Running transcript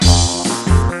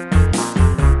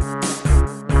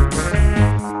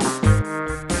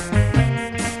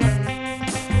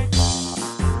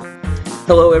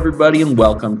Hello, everybody, and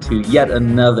welcome to yet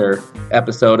another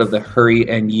episode of the Hurry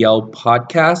and Yell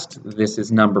podcast. This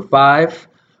is number 5.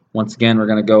 Once again, we're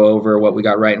going to go over what we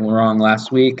got right and wrong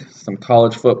last week, some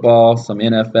college football, some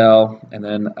NFL, and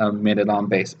then a minute on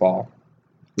baseball.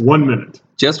 1 minute.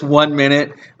 Just 1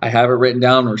 minute. I have it written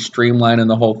down. We're streamlining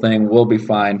the whole thing. We'll be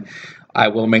fine. I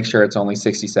will make sure it's only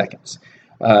 60 seconds.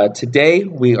 Today,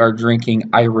 we are drinking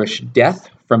Irish Death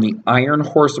from the Iron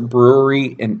Horse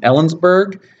Brewery in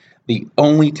Ellensburg, the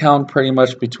only town pretty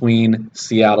much between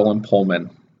Seattle and Pullman.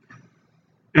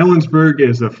 Ellensburg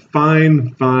is a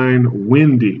fine,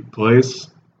 windy place.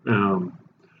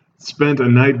 Spent a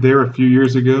night there a few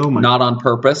years ago. Not on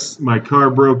purpose. My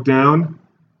car broke down,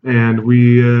 and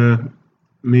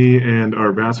me and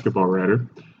our basketball rider,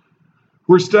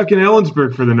 we're stuck in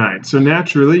Ellensburg for the night. So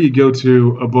naturally, you go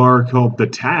to a bar called the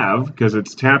Tav, because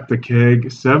it's Tap the Keg,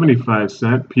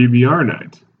 75-cent PBR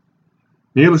night.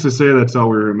 Needless to say, that's all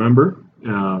we remember.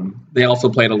 They also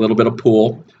played a little bit of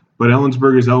pool. But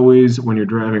Ellensburg is always, when you're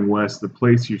driving west, the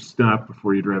place you stop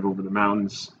before you drive over the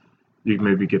mountains. You can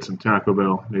maybe get some Taco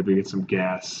Bell, maybe get some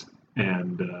gas,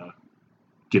 and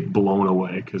get blown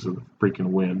away because of the freaking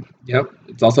wind. Yep.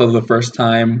 It's also the first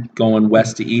time going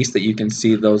west to east that you can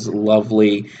see those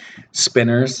lovely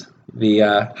spinners, the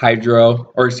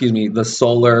the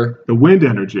solar. The wind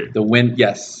energy. The wind,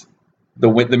 yes. The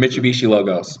Mitsubishi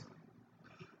logos.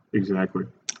 Exactly.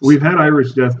 We've had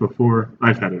Irish Death before.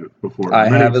 I've had it before. I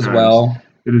have as well.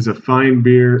 It is a fine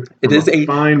beer. It is a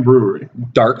fine brewery.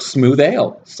 Dark, smooth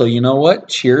ale. So you know what?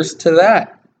 Cheers to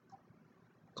that.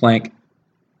 Clank.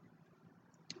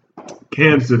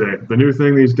 Cans today. The new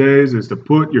thing these days is to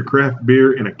put your craft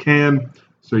beer in a can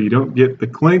so you don't get the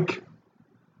clink.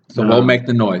 So we'll make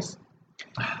the noise.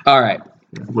 All right.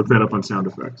 Look that up on sound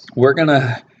effects. We're going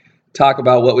to talk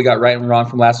about what we got right and wrong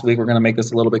from last week. We're going to make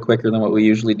this a little bit quicker than what we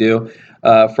usually do.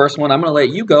 First one, I'm going to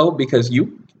let you go because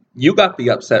you got the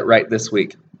upset right this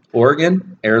week.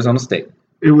 Oregon, Arizona State.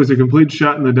 It was a complete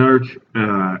shot in the dark.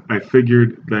 I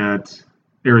figured that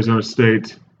Arizona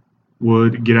State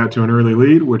would get out to an early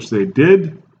lead, which they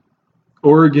did.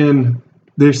 Oregon,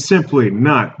 they're simply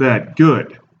not that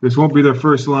good. This won't be their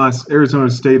first loss. Arizona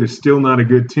State is still not a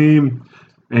good team,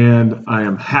 and I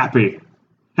am happy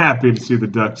to see the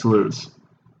Ducks lose.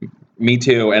 Me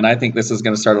too, and I think this is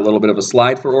going to start a little bit of a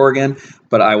slide for Oregon,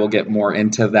 but I will get more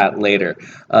into that later.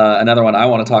 Another one I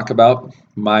want to talk about,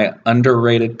 my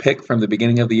underrated pick from the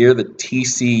beginning of the year, the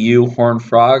TCU Horned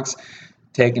Frogs,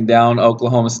 taking down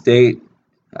Oklahoma State.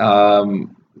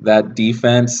 That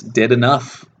defense did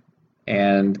enough,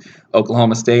 and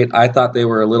Oklahoma State, I thought they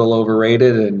were a little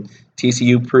overrated, and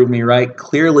TCU proved me right.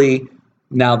 Clearly,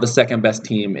 now the second best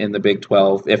team in the Big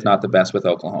 12, if not the best, with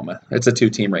Oklahoma. It's a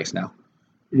 2-team race now.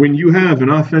 When you have an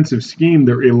offensive scheme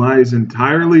that relies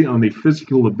entirely on the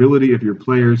physical ability of your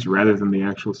players rather than the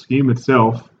actual scheme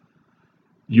itself,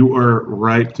 you are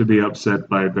right to be upset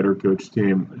by a better coached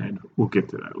team, and we'll get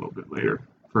to that a little bit later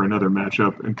for another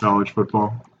matchup in college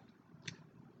football.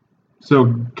 So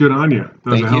good on you.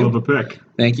 That was a hell of a pick.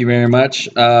 Thank you very much.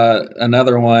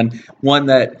 Another one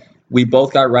that we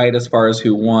both got right as far as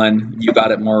who won. You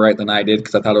got it more right than I did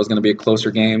because I thought it was going to be a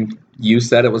closer game. You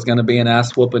said it was going to be an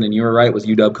ass whooping, and you were right. Was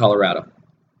UW Colorado?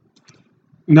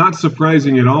 Not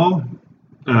surprising at all.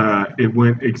 It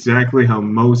went exactly how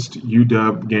most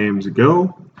UW games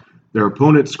go. Their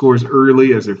opponent scores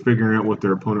early as they're figuring out what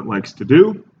their opponent likes to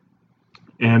do,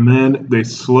 and then they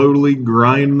slowly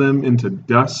grind them into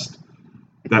dust.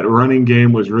 That running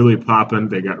game was really popping.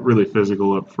 They got really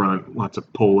physical up front, lots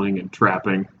of pulling and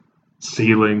trapping.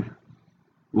 Sealing,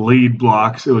 lead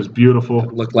blocks. It was beautiful.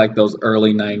 It looked like those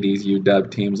early 90s UW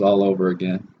teams all over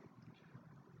again.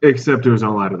 Except it was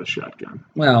all out of the shotgun.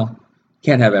 Well,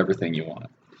 can't have everything you want.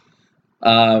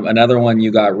 Another one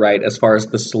you got right as far as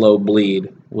the slow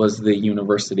bleed was the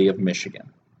University of Michigan.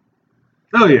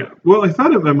 Oh, yeah. Well, I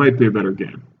thought that might be a better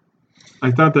game. I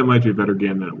thought that might be a better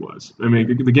game than it was. I mean,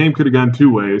 the game could have gone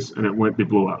two ways, and it went the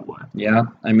blowout way. Yeah,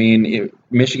 I mean,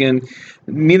 Michigan,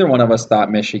 neither one of us thought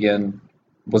Michigan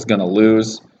was going to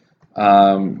lose.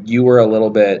 You were a little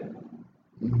bit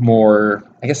more,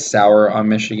 I guess, sour on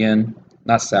Michigan.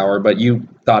 Not sour, but you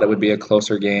thought it would be a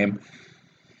closer game.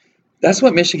 That's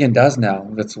what Michigan does now.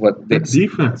 That's what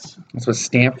defense. That's what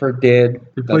Stanford did.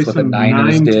 That's what the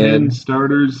Niners did. 9-10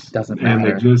 starters, doesn't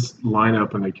matter. And they just line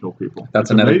up and they kill people.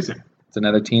 That's amazing. It's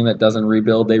another team that doesn't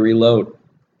rebuild; they reload.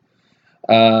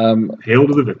 Hail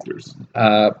to the victors.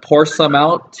 Pour some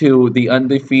out to the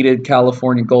undefeated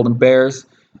California Golden Bears.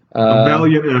 A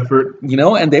valiant effort.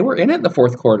 And they were in it in the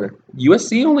fourth quarter.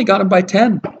 USC only got them by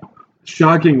 10.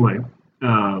 Shockingly,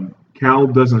 Cal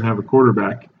doesn't have a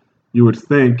quarterback. You would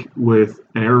think with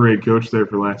an air raid coach there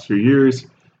for the last few years,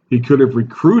 he could have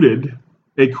recruited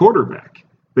a quarterback.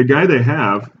 The guy they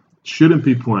have shouldn't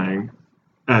be playing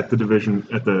at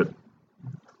the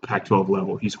Pac-12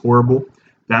 level. He's horrible.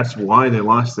 That's why they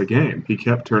lost the game. He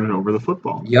kept turning over the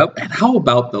football. Yep. And how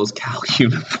about those Cal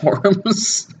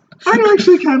uniforms? I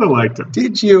actually kind of liked them.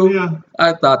 Did you? Yeah.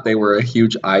 I thought they were a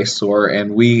huge eyesore,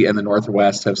 and we in the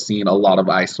Northwest have seen a lot of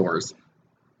eyesores.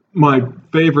 My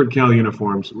favorite Cal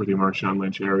uniforms were the Marshawn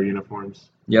Lynch era uniforms.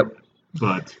 Yep.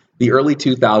 But the early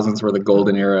 2000s were the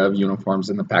golden era of uniforms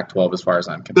in the Pac-12 as far as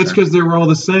I'm concerned. That's because they were all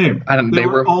the same. They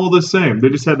were all the same. They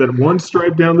just had that one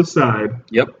stripe down the side.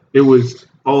 Yep. It was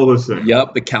all the same.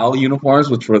 Yep, the Cal uniforms,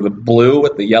 which were the blue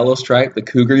with the yellow stripe, the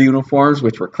Cougar uniforms,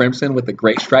 which were crimson with the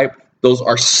gray stripe, those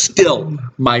are still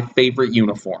my favorite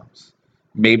uniforms.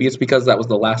 Maybe it's because that was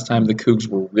the last time the Cougs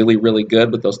were really, really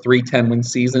good, but those 3 10-win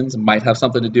seasons might have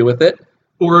something to do with it.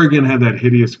 Oregon had that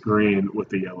hideous green with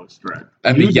the yellow stripe.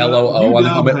 And the yellow O on the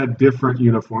helmet. Had different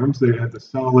uniforms. They had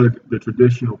the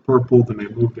traditional purple, then they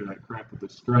moved to that crap with the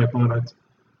stripe on it.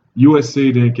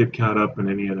 USC didn't get caught up in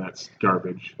any of that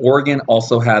garbage. Oregon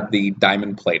also had the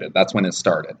diamond plated. That's when it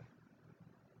started.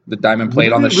 The diamond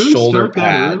plate on the really shoulder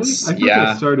pads. I thought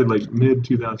that started like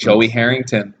mid-2000. Joey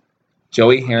Harrington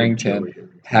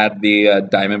had the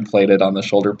diamond plated on the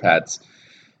shoulder pads.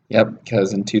 Yep,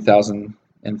 because in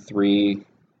 2003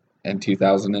 and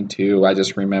 2002, I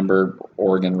just remember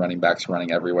Oregon running backs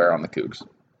running everywhere on the Cougs.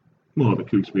 Well, the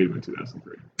Cougs beat them in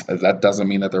 2003. That doesn't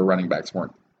mean that their running backs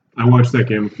weren't. I watched that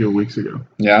game a few weeks ago.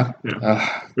 Yeah?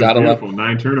 Yeah. Gotta love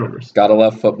 9 turnovers. Gotta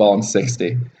love football in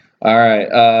 60. All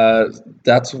right.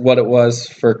 That's what it was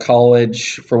for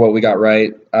college, for what we got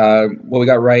right. What we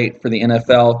got right for the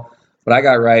NFL, what I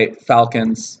got right,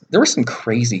 Falcons. There were some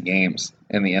crazy games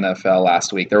in the NFL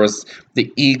last week. There was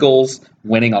the Eagles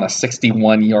winning on a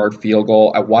 61-yard field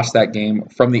goal. I watched that game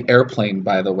from the airplane,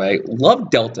 by the way. Love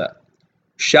Delta.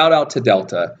 Shout out to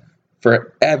Delta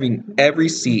for having every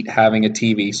seat having a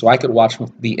TV so I could watch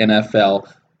the NFL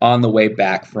on the way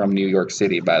back from New York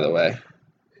City, by the way.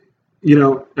 You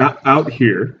know, out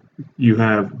here, you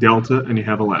have Delta and you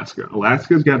have Alaska.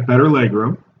 Alaska's got better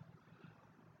legroom,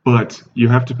 but you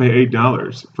have to pay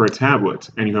 $8 for a tablet,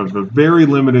 and you have a very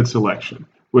limited selection.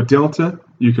 With Delta,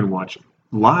 you can watch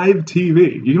live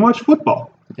TV. You can watch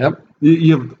football. Yep.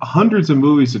 You have hundreds of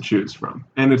movies to choose from,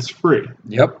 and it's free.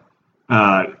 Yep.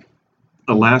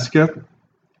 Alaska,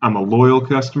 I'm a loyal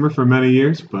customer for many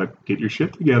years, but get your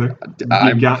shit together.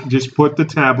 Just put the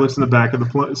tablets in the back of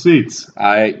the seats.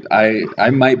 I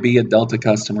might be a Delta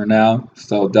customer now,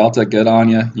 so Delta, good on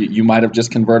you. You might have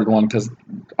just converted one because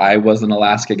I was an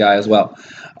Alaska guy as well.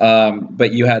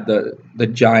 But you had the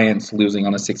Giants losing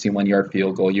on a 61-yard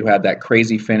field goal. You had that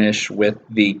crazy finish with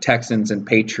the Texans and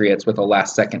Patriots with a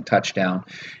last-second touchdown.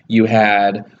 You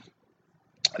had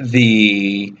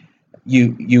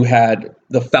you had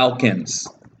the Falcons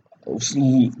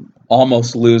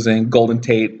almost losing. Golden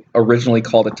Tate originally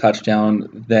called a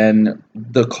touchdown, then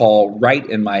the call, right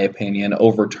in my opinion,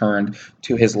 overturned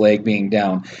to his leg being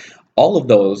down. All of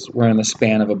those were in the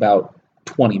span of about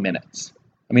 20 minutes.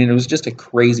 I mean, it was just a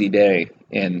crazy day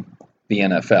in the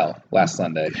NFL last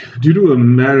Sunday. Due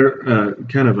to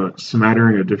kind of a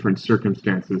smattering of different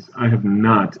circumstances, I have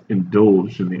not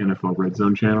indulged in the NFL Red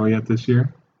Zone channel yet this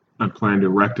year. I plan to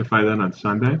rectify that on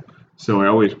Sunday. So I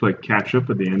always play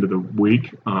catch-up at the end of the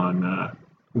week on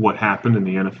what happened in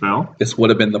the NFL. This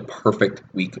would have been the perfect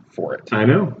week for it. I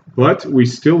know, but we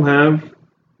still have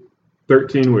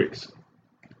 13 weeks.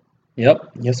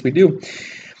 Yep, yes we do.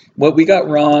 What we got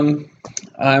wrong,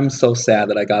 I'm so sad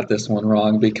that I got this one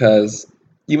wrong because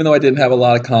even though I didn't have a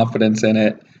lot of confidence in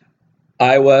it,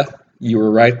 Iowa, you were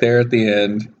right there at the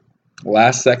end.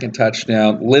 Last-second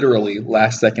touchdown, literally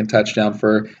last-second touchdown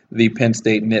for the Penn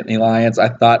State Nittany Lions. I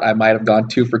thought I might have gone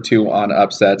 2 for 2 on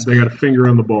upsets. They got a finger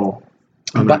on the ball.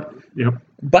 Yep.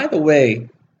 By the way,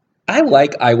 I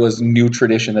like Iowa's new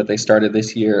tradition that they started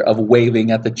this year of waving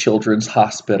at the Children's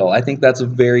Hospital. I think that's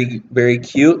very, very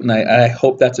cute, and I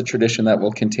hope that's a tradition that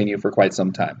will continue for quite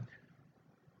some time.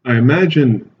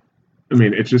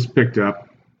 It just picked up.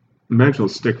 Imagine it'll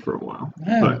stick for a while.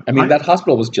 Yeah. That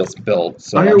hospital was just built,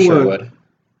 so Iowa, I'm sure it would.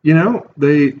 You know,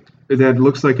 that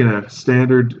looks like a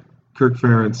standard Kirk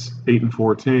Ferentz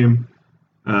 8-4 team.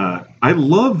 I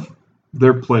love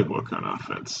their playbook on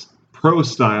offense. Pro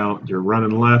style, you're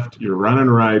running left, you're running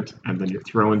right, and then you're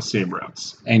throwing seam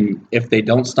routes. And if they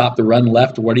don't stop the run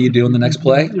left, what do you do in the next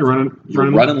play? You're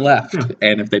running left. Yeah.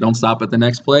 And if they don't stop at the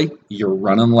next play, you're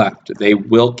running left. They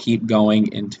will keep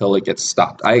going until it gets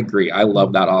stopped. I agree. I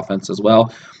love that offense as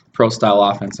well. pro-style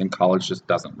offense in college just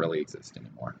doesn't really exist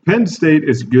anymore. Penn State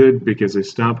is good because they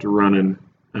stopped running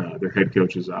their head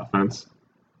coach's offense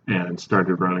and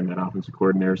started running that offensive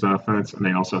coordinator's offense, and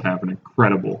they also have an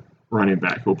incredible running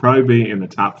back who will probably be in the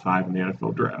top 5 in the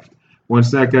NFL draft.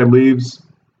 Once that guy leaves,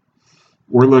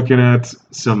 we're looking at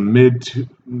some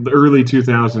early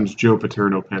 2000s Joe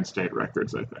Paterno Penn State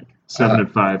records, I think.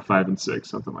 7-5, 5-6,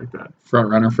 something like that. Front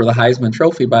runner for the Heisman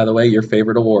Trophy, by the way, your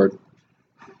favorite award.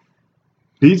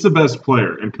 He's the best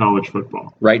player in college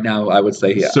football. Right now, I would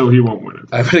say, yeah. So he won't win it.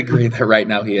 I would agree that right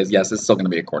now he is. Yes, it's still going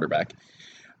to be a quarterback.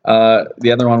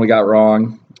 The other one we got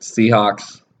wrong,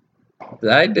 Seahawks.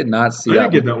 I did not see that. I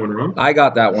didn't get that one wrong. I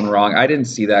got that one wrong. I didn't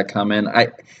see that coming.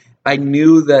 I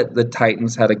knew that the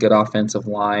Titans had a good offensive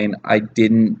line. I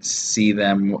didn't see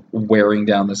them wearing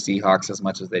down the Seahawks as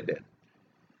much as they did.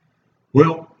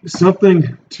 Well,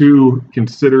 something to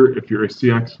consider if you're a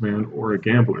Seahawks fan or a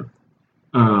gambler.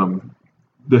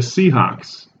 The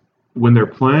Seahawks, when they're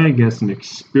playing against an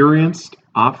experienced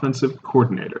offensive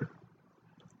coordinator,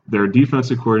 their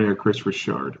defensive coordinator, Chris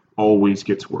Richard, always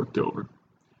gets worked over.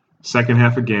 Second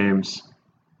half of games,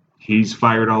 he's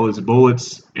fired all his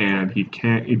bullets, and he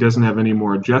doesn't have any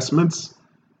more adjustments.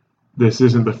 This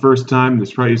isn't the first time.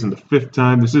 This probably isn't the 5th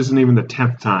time. This isn't even the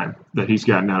 10th time that he's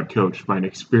gotten out-coached by an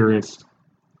experienced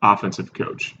offensive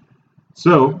coach.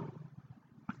 So,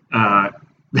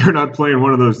 they're not playing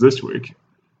one of those this week.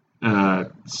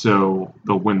 So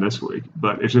they'll win this week.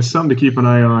 But it's just something to keep an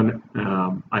eye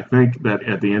on. I think that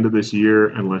at the end of this year,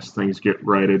 unless things get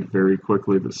righted very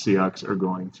quickly, the Seahawks are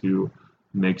going to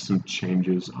make some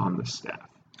changes on the staff.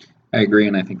 I agree,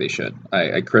 and I think they should.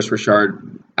 Chris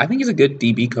Richard, I think he's a good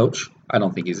DB coach. I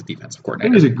don't think he's a defensive coordinator.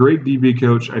 I think he's a great DB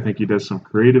coach. I think he does some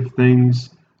creative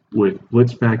things with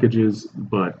blitz packages,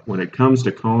 but when it comes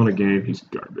to calling a game, he's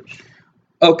garbage.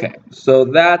 Okay, so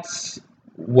that's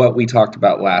what we talked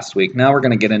about last week. Now we're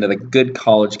going to get into the good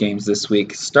college games this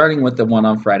week, starting with the one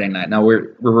on Friday night. Now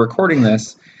we're recording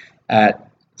this at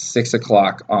 6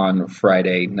 o'clock on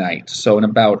Friday night. So in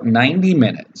about 90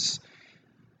 minutes,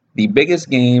 the biggest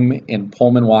game in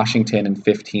Pullman, Washington in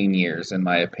 15 years, in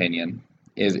my opinion,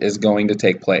 is going to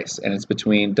take place. And it's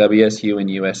between WSU and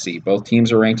USC. Both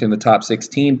teams are ranked in the top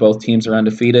 16. Both teams are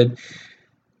undefeated.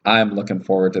 I'm looking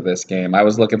forward to this game. I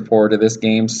was looking forward to this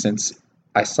game since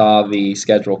I saw the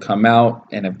schedule come out,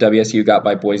 and if WSU got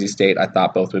by Boise State, I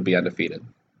thought both would be undefeated.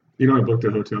 You know I booked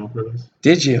a hotel for this.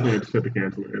 Did you? I just had to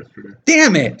cancel it yesterday.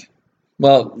 Damn it!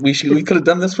 Well, we could have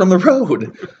done this from the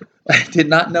road. I did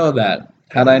not know that.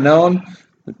 Had I known,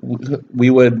 we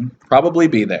would probably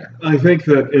be there. I think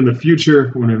that in the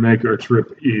future, when we make our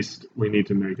trip east, we need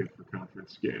to make it for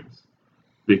conference games,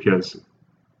 because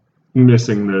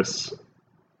missing this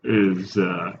is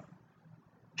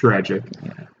tragic.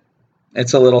 Yeah.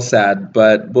 It's a little sad,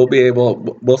 but we're going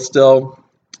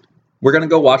to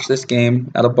go watch this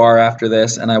game at a bar after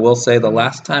this. And I will say the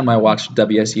last time I watched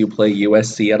WSU play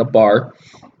USC at a bar,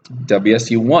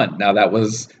 WSU won. Now that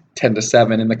was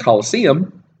 10-7 in the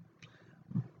Coliseum,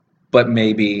 but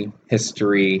maybe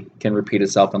history can repeat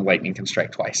itself and lightning can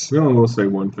strike twice. We only will say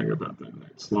one thing about that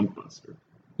night, slump buster.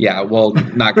 Yeah, well,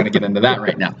 not going to get into that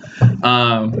right now.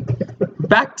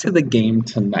 Back to the game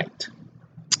tonight.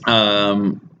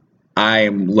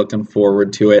 I'm looking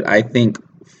forward to it. I think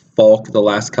Falk, the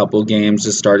last couple of games,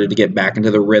 has started to get back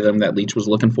into the rhythm that Leach was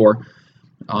looking for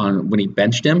when he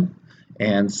benched him.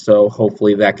 And so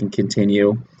hopefully that can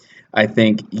continue. I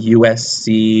think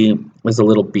USC was a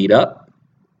little beat up,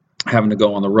 having to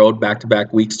go on the road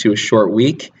back-to-back weeks to a short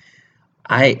week.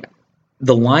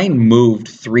 The line moved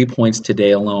 3 points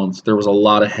today alone, so there was a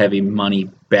lot of heavy money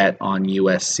bet on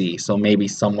USC. So maybe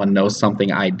someone knows something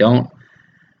I don't.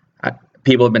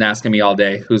 People have been asking me all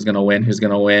day, who's going to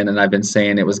win, and I've been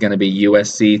saying it was going to be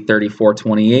USC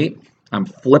 34-28. I'm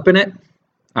flipping it.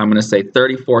 I'm going to say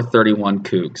 34-31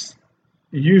 Cougs.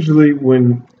 Usually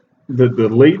when the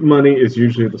late money is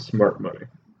usually the smart money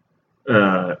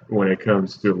when it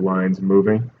comes to lines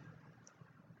moving.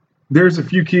 There's a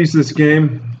few keys to this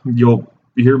game. You'll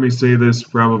hear me say this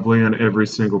probably on every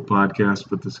single podcast,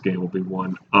 but this game will be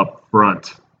won up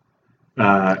front.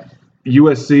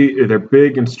 USC, they're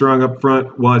big and strong up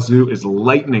front. Wazoo is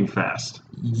lightning fast.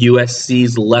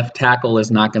 USC's left tackle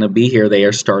is not going to be here. They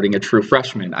are starting a true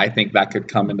freshman. I think that could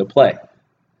come into play.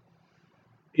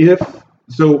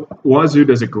 So Wazoo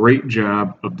does a great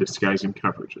job of disguising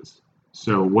coverages.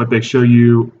 So what they show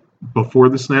you before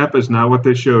the snap is not what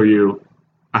they show you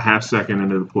a half second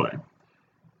into the play.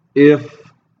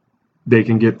 If they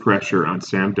can get pressure on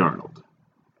Sam Darnold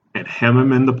and hem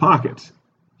him in the pocket,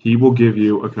 he will give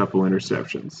you a couple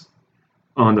interceptions.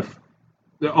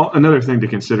 Another thing to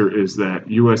consider is that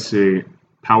USC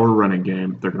power running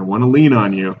game. They're going to want to lean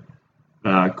on you.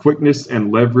 Quickness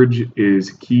and leverage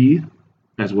is key,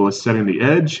 as well as setting the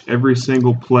edge. Every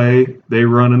single play they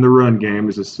run in the run game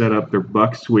is to set up their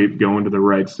buck sweep going to the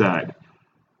right side.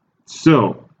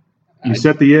 So you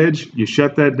set the edge, you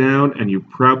shut that down, and you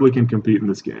probably can compete in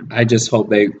this game. I just hope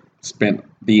they spent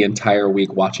the entire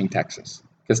week watching Texas.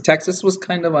 Because Texas was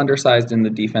kind of undersized in the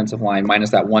defensive line, minus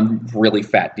that one really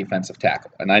fat defensive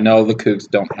tackle. And I know the Cougs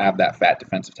don't have that fat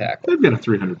defensive tackle. They've got a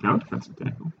 300-pound defensive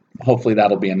tackle. Hopefully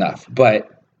that'll be enough.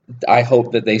 But I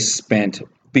hope that they spent,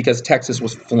 because Texas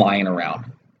was flying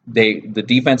around. The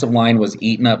defensive line was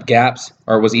eating up gaps,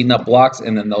 or was eating up blocks,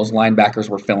 and then those linebackers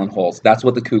were filling holes. That's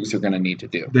what the Cougs are going to need to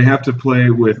do. They have to play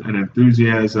with an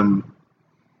enthusiasm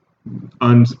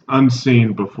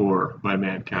unseen before by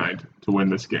mankind to win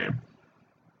this game.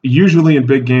 Usually in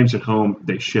big games at home,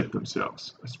 they shit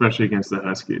themselves, especially against the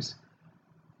Huskies.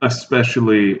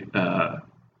 Especially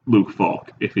Luke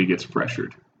Falk, if he gets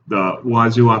pressured. The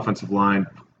Wazoo offensive line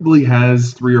probably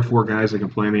has 3 or 4 guys that can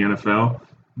play in the NFL,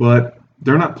 but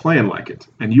they're not playing like it.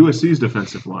 And USC's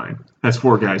defensive line has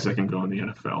 4 guys that can go in the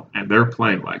NFL, and they're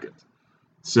playing like it.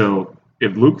 So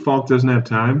if Luke Falk doesn't have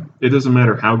time, it doesn't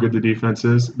matter how good the defense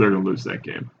is, they're going to lose that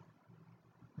game.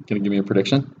 Can you give me a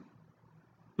prediction?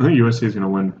 I think USC is going to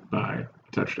win by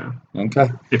a touchdown. Okay.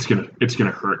 It's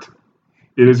gonna hurt.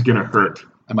 It is going to hurt.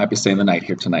 I might be staying the night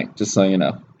here tonight, just so you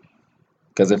know.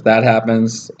 Because if that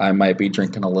happens, I might be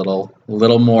drinking a little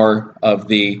more of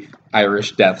the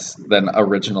Irish deaths than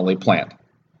originally planned.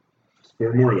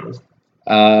 4 more of those.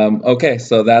 Okay,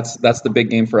 so that's the big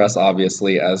game for us,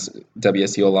 obviously, as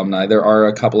WSU alumni. There are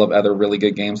a couple of other really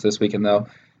good games this weekend, though.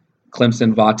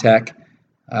 Clemson, Vatek.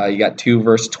 You got 2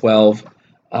 versus 12.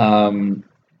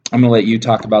 I'm going to let you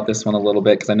talk about this one a little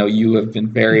bit because I know you have been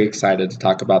very excited to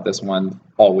talk about this one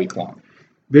all week long.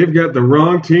 They've got the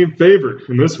wrong team favored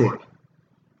in this one.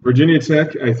 Virginia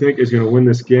Tech, I think, is going to win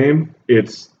this game.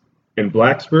 It's in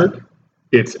Blacksburg.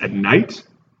 It's at night.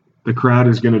 The crowd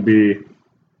is going to be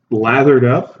lathered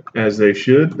up, as they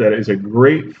should. That is a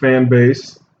great fan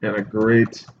base and a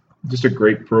great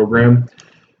program.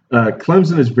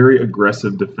 Clemson is very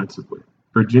aggressive defensively.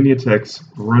 Virginia Tech's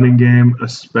running game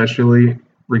especially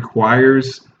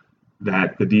requires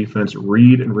that the defense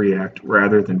read and react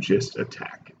rather than just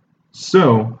attack.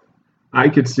 So I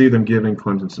could see them giving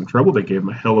Clemson some trouble. They gave them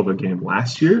a hell of a game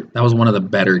last year. That was one of the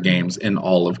better games in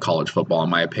all of college football, in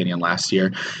my opinion, last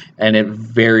year. And it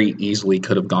very easily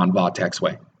could have gone Vatek's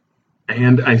way.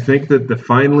 And I think that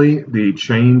finally the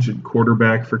change in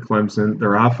quarterback for Clemson,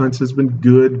 their offense has been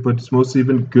good, but it's mostly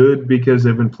been good because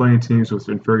they've been playing teams with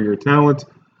inferior talent.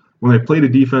 When they played a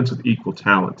defense with equal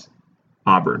talent,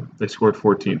 Auburn, they scored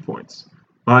 14 points.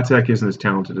 Vatek isn't as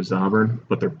talented as Auburn,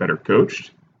 but they're better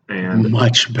coached. And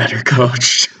much better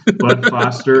coached. Bud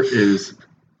Foster is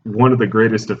one of the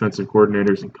greatest defensive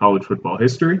coordinators in college football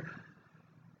history.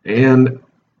 And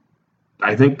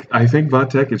I think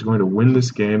Vatek is going to win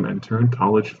this game and turn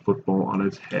college football on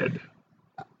its head.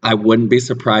 I wouldn't be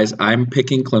surprised. I'm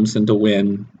picking Clemson to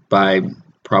win by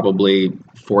probably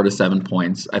 4 to 7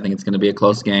 points. I think it's going to be a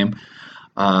close game.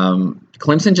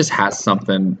 Clemson just has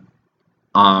something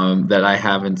that I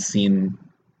haven't seen,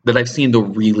 that I've seen the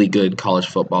really good college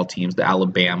football teams, the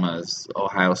Alabamas,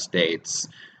 Ohio States.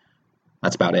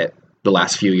 That's about it. The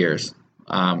last few years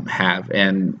have,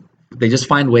 and they just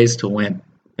find ways to win.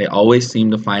 They always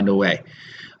seem to find a way.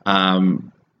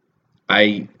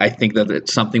 I think that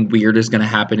something weird is going to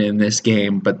happen in this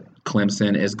game, but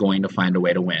Clemson is going to find a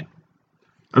way to win.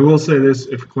 I will say this: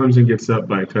 if Clemson gets up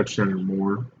by a touchdown or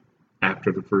more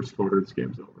after the first quarter, this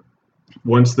game's over.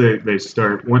 Once it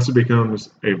becomes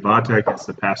a Vatek has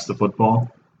to pass the football,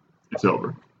 it's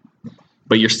over.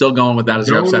 But you're still going with that as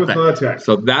your upset pick. Vatek.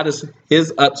 So that is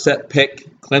his upset pick,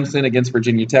 Clemson against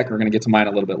Virginia Tech. We're going to get to mine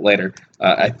a little bit later.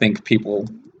 I think people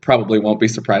probably won't be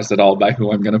surprised at all by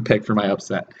who I'm going to pick for my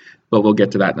upset, but we'll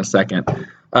get to that in a second.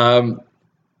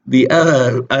 We've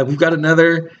got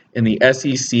another in the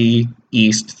SEC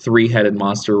East three-headed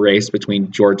monster race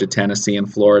between Georgia, Tennessee,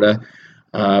 and Florida.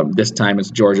 This time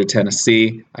it's Georgia,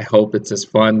 Tennessee. I hope it's as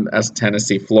fun as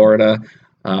Tennessee, Florida.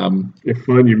 If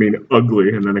fun, you mean ugly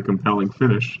and then a compelling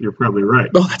finish. You're probably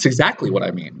right. Oh, that's exactly what I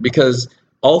mean, because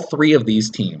all 3 of these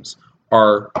teams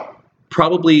are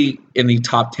probably in the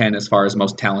top 10 as far as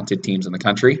most talented teams in the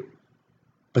country,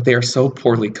 but they are so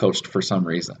poorly coached for some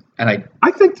reason. And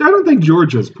I don't think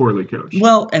Georgia's poorly coached.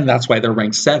 Well, and that's why they're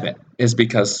ranked 7, is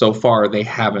because so far they've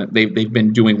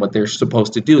been doing what they're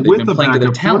supposed to do. They've been playing to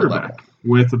their talent level.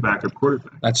 With a backup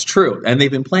quarterback. That's true. And they've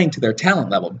been playing to their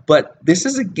talent level. But this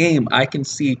is a game I can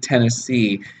see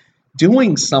Tennessee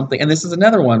doing something. And this is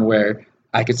another one where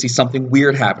I could see something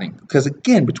weird happening. Because,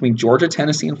 again, between Georgia,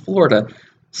 Tennessee, and Florida,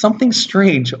 something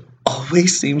strange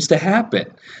always seems to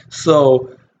happen. So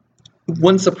it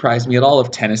wouldn't surprise me at all if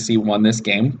Tennessee won this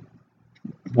game,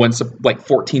 like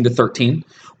 14-13.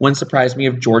 Wouldn't surprise me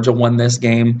if Georgia won this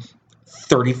game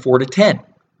 34-10.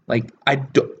 Like, I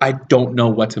don't know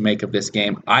what to make of this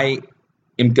game. I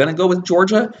am going to go with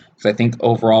Georgia because I think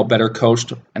overall better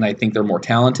coached and I think they're more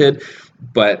talented.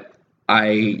 But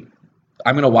I'm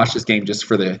going to watch this game just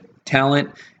for the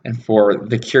talent and for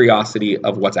the curiosity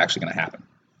of what's actually going to happen.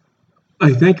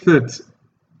 I think that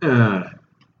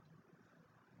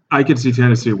I could see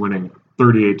Tennessee winning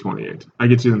 38-28. I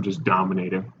could see them just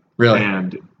dominating. Really?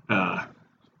 And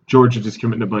Georgia just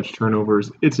committing a bunch of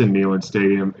turnovers. It's in Neyland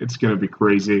Stadium. It's going to be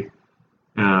crazy.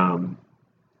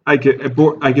 I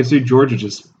could see Georgia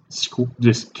just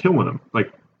killing them,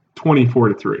 like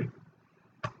 24-3.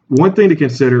 One thing to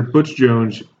consider: Butch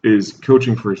Jones is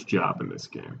coaching for his job in this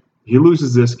game. He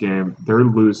loses this game, they're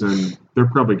losing. They're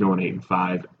probably going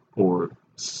 8-5 or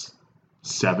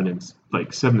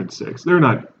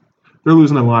 7-6. They're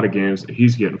losing a lot of games.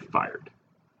 He's getting fired.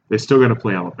 They still got to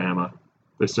play Alabama.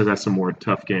 They still got some more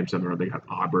tough games on the road. They got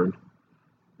Auburn.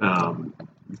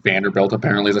 Vanderbilt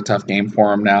apparently is a tough game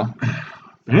for him now.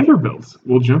 Vanderbilt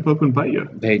will jump up and bite you.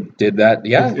 They did that,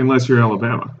 yeah. Unless you're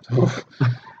Alabama.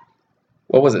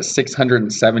 What was it,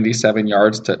 677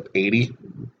 yards to 80?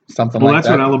 Something like that? Well, that's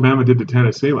what Alabama did to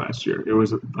Tennessee last year. It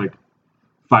was like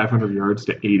 500 yards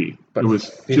to 80. But it was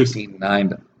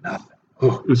 59-0. It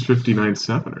was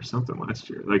 59-7 or something last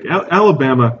year. Like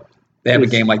Alabama, they have a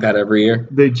game like that every year.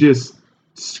 They just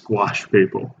squash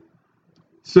people.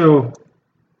 So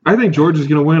I think Georgia's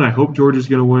going to win. I hope Georgia's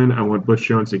going to win. I want Butch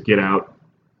Jones to get out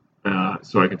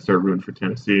so I can start rooting for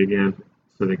Tennessee again,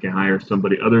 so they can hire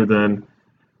somebody other than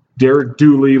Derek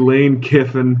Dooley, Lane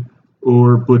Kiffin,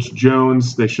 or Butch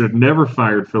Jones. They should have never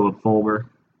fired Philip Fulmer.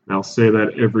 And I'll say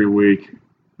that every week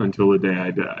until the day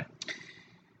I die.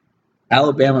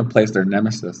 Alabama plays their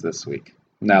nemesis this week.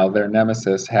 Now, their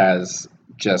nemesis has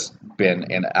just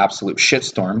been an absolute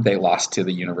shitstorm. They lost to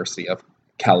the University of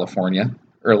California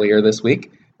earlier this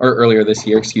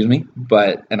year, excuse me.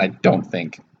 And I don't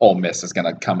think Ole Miss is going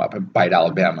to come up and bite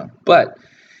Alabama. But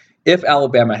if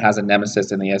Alabama has a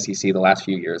nemesis in the SEC the last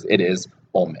few years, it is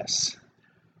Ole Miss.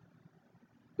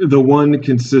 The one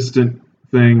consistent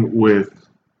thing with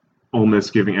Ole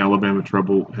Miss giving Alabama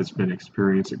trouble has been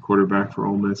experience at quarterback for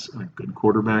Ole Miss, a good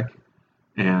quarterback.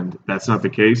 And that's not the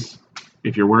case.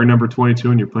 If you're wearing number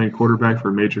 22 and you're playing quarterback for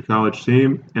a major college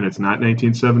team and it's not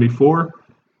 1974,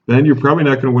 then you're probably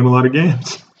not going to win a lot of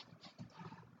games.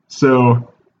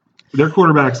 So their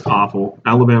quarterback's awful.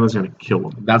 Alabama's going to kill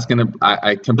them.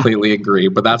 I completely agree,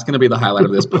 but that's going to be the highlight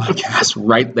of this podcast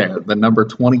right there. The number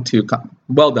 22.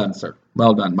 Well done, sir.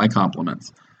 Well done. My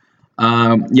compliments.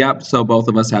 So both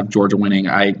of us have Georgia winning.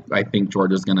 I think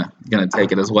Georgia's gonna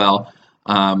take it as well.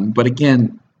 But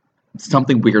again,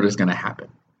 something weird is gonna happen.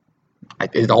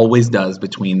 It always does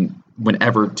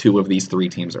whenever two of these three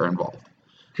teams are involved.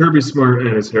 Kirby Smart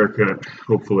and his haircut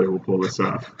hopefully will pull this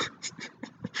off.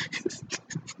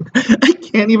 I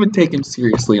can't even take him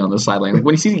seriously on the sideline. Like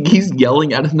when he's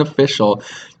yelling at an official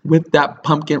with that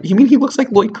pumpkin. He looks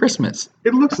like Lloyd Christmas.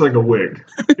 It looks like a wig.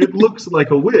 It looks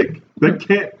like a wig.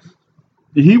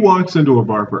 He walks into a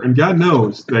barber, and God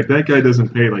knows that guy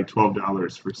doesn't pay like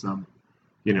 $12 for some,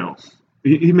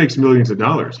 he makes millions of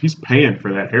dollars. He's paying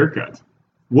for that haircut.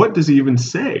 What does he even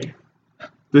say?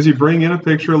 Does he bring in a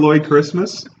picture of Lloyd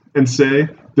Christmas and say,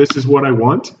 "This is what I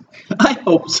want"? I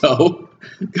hope so.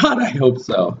 God, I hope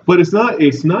so. But it's not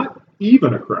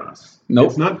even across. Nope.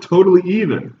 It's not totally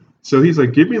even. So he's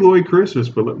like, give me Lloyd Christmas,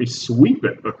 but let me sweep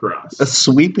it across. A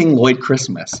sweeping Lloyd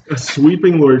Christmas. A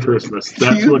sweeping Lloyd Christmas.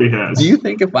 That's what he has. Do you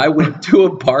think if I went to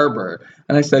a barber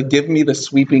and I said, give me the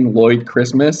sweeping Lloyd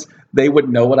Christmas, they would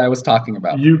know what I was talking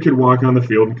about? You could walk on the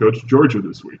field and coach Georgia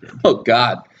this weekend. Oh,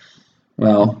 God.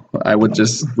 Well, I would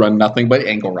just run nothing but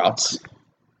angle routes.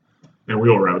 And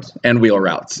wheel routes.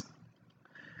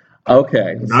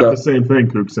 Okay. Not the same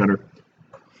thing, Coop Center.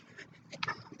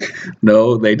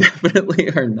 No, they definitely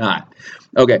are not.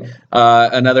 Okay,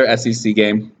 another SEC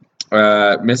game.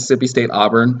 Mississippi State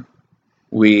Auburn.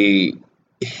 We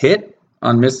hit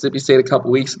on Mississippi State a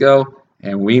couple weeks ago,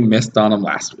 and we missed on them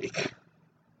last week.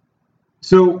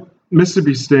 So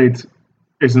Mississippi State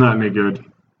is not any good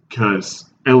because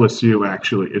LSU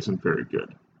actually isn't very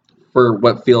good. For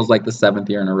what feels like the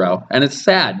seventh year in a row. And it's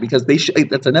sad because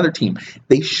that's another team.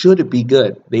 They should be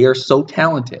good. They are so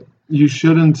talented. You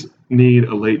shouldn't need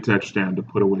a late touchdown to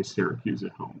put away Syracuse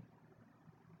at home.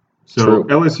 So True.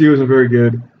 LSU isn't very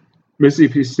good.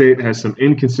 Mississippi State has some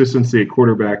inconsistency at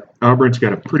quarterback. Auburn's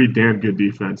got a pretty damn good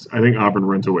defense. I think Auburn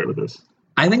runs away with this.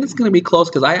 I think it's going to be close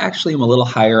because I actually am a little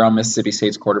higher on Mississippi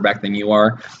State's quarterback than you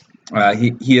are.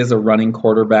 He is a running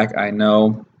quarterback. I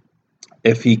know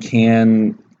if he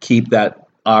can keep that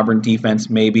Auburn defense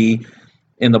maybe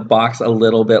in the box a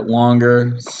little bit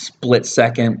longer, split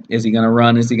second, is he going to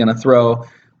run? Is he going to throw?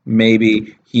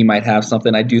 Maybe he might have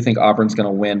something. I do think Auburn's going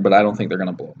to win, but I don't think they're going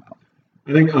to blow him out.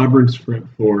 I think Auburn's front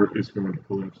four is going to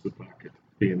collapse the pocket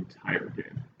the entire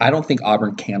game. I don't think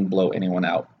Auburn can blow anyone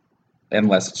out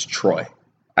unless it's Troy.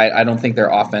 I don't think their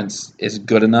offense is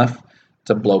good enough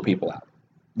to blow people out.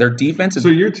 Their defense is... So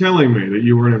you're telling me that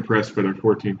you weren't impressed by their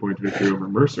 14-point victory over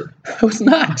Mercer? I was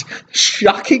not.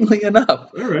 Shockingly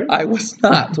enough. All right. I was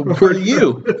not. Were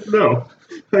you? No.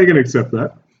 I can accept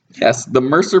that. Yes, the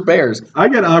Mercer Bears. I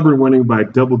got Auburn winning by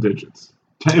double digits.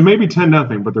 It may be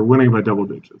 10-0, but they're winning by double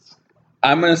digits.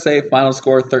 I'm going to say final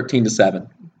score 13-7.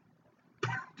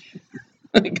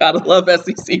 Gotta love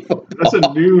SEC football. That's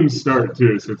a noon start,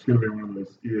 too, so it's going to be one of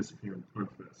those ESPN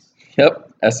punt-fests.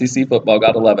 Yep, SEC football.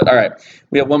 Gotta love it. All right,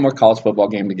 we have one more college football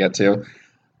game to get to,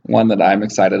 one that I'm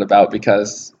excited about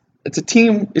because it's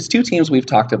two teams we've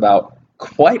talked about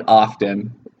quite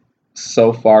often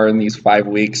so far in these 5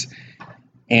 weeks,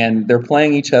 and they're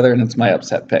playing each other, and it's my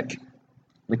upset pick.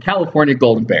 The California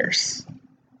Golden Bears.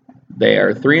 They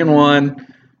are 3-1.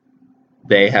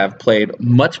 They have played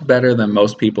much better than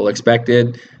most people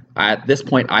expected. At this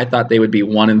point, I thought they would be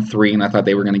 1-3, and I thought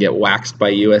they were going to get waxed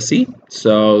by USC.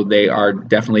 So they are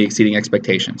definitely exceeding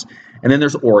expectations. And then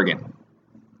there's Oregon.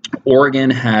 Oregon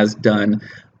has done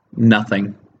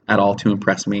nothing at all to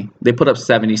impress me. They put up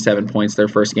 77 points their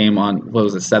first game on,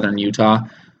 Southern Utah.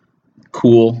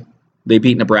 Cool. They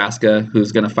beat Nebraska,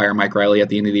 who's going to fire Mike Riley at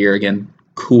the end of the year again.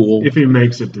 Cool. If he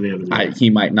makes it to the end of the year. He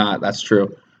might not. That's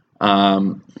true.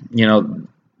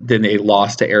 Then they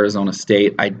lost to Arizona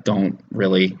State. I don't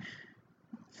really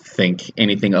think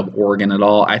anything of Oregon at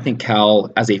all. I think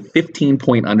Cal, as a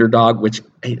 15-point underdog, which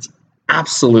is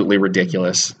absolutely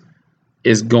ridiculous,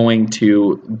 is going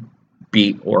to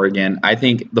beat Oregon. I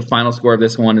think the final score of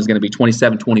this one is going to be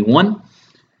 27-21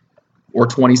 or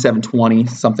 27-20,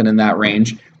 something in that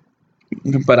range.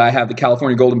 But I have the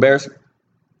California Golden Bears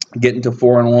getting to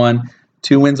 4-1,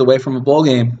 2 wins away from a bowl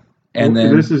game. And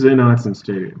then this is in Autzen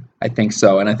Stadium. I think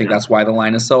so, and I think that's why the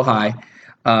line is so high.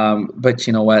 But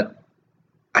you know what?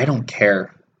 I don't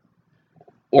care.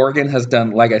 Oregon has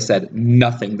done, like I said,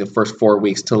 nothing the first 4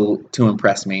 weeks to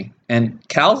impress me. And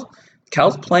Cal's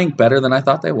playing better than I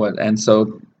thought they would. And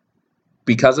so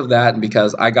because of that and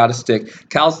because I got to stick,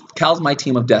 Cal's my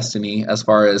team of destiny as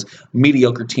far as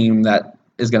mediocre team that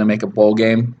is going to make a bowl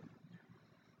game.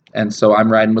 And so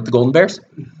I'm riding with the Golden Bears.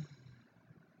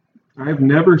 I've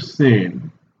never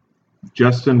seen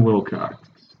Justin Wilcox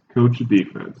coach a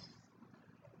defense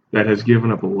that has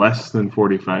given up less than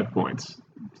 45 points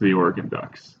to the Oregon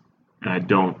Ducks. And I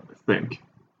don't think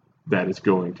that is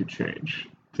going to change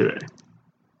today.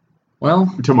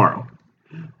 Well, tomorrow.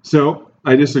 So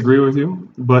I disagree with you,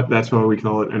 but that's why we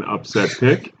call it an upset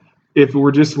pick. If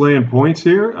we're just laying points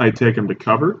here, I take them to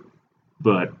cover,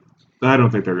 but I don't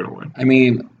think they're going to win. I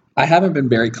mean, I haven't been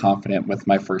very confident with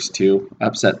my first 2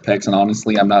 upset picks, and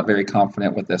honestly, I'm not very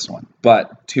confident with this one.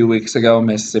 But 2 weeks ago,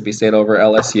 Mississippi State over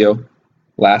LSU.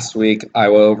 Last week,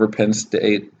 Iowa over Penn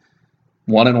State.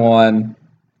 1-1,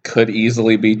 could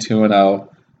easily be 2-0.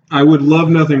 I would love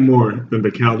nothing more than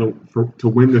the Cal to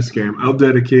win this game. I'll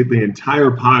dedicate the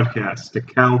entire podcast to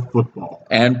Cal football.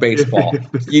 And baseball.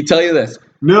 You tell you this.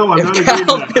 No, I'm not agreeing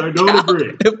with that. I don't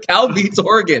agree. If Cal beats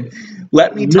Oregon,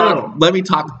 let me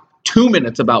talk 2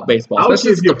 minutes about baseball. I'll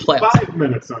give you the 5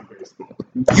 minutes on baseball.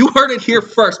 You heard it here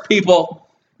first, people.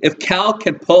 If Cal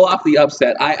can pull off the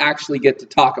upset, I actually get to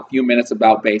talk a few minutes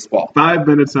about baseball. 5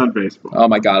 minutes on baseball. Oh,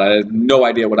 my God. I had no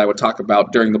idea what I would talk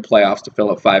about during the playoffs to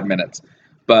fill up 5 minutes.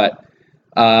 But,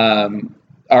 all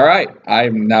right.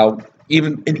 I'm now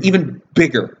an even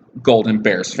bigger Golden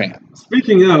Bears fan.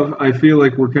 Speaking of, I feel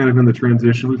like we're kind of in the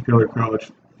transition. We've got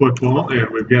college football, and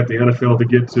we've got the NFL to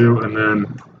get to, and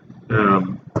then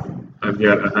I've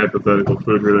got a hypothetical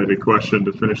food-related question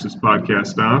to finish this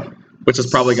podcast off. Which is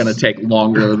probably going to take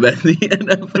longer than the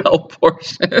NFL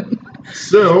portion.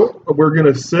 So we're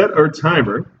going to set our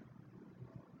timer,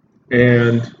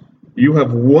 and you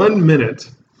have 1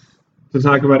 minute to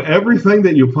talk about everything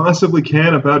that you possibly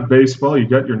can about baseball. You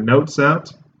got your notes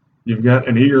out. You've got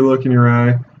an eager look in your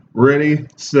eye. Ready,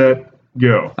 set,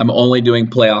 go. I'm only doing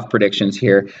playoff predictions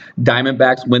here.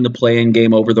 Diamondbacks win the play-in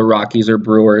game over the Rockies or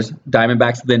Brewers.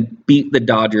 Diamondbacks then beat the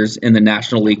Dodgers in the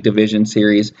National League Division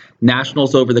Series.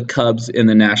 Nationals over the Cubs in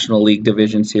the National League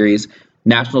Division Series.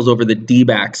 Nationals over the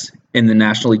D-backs in the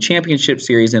National League Championship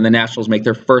Series, and the Nationals make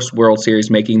their first World Series,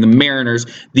 making the Mariners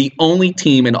the only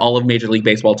team in all of Major League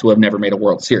Baseball to have never made a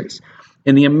World Series.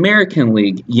 In the American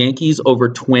League, Yankees over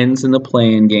Twins in the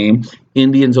play-in game,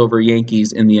 Indians over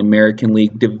Yankees in the American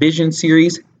League Division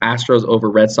Series, Astros over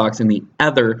Red Sox in the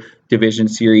other Division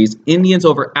Series, Indians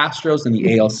over Astros in the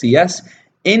ALCS,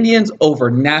 Indians over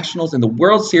Nationals in the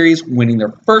World Series, winning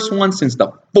their first one since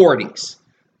the 40s.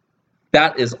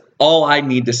 That is all I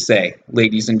need to say,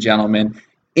 ladies and gentlemen.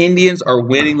 Indians are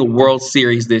winning the World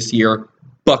Series this year.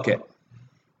 Book it.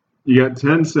 You got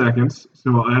 10 seconds,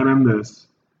 so I'll add in this.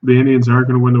 The Indians aren't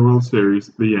going to win the World Series.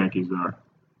 The Yankees are.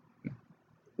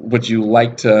 Would you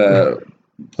like to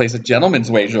place a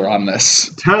gentleman's wager on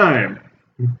this? Time.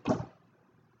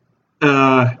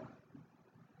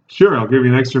 Sure, I'll give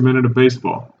you an extra minute of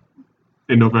baseball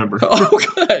in November. Oh,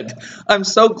 good. I'm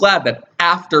so glad that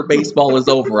after baseball is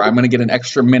over, I'm going to get an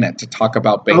extra minute to talk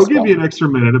about baseball. I'll give you an extra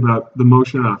minute about the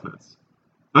motion offense.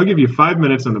 I'll give you 5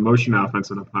 minutes on the motion offense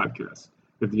on a podcast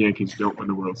if the Yankees don't win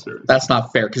the World Series. That's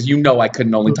not fair, because you know I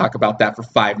couldn't only talk about that for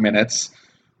 5 minutes.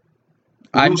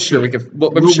 I'm sure we could.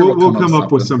 We'll come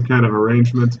up with some kind of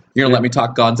arrangement. You're going to let me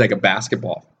talk Gonzaga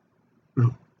basketball.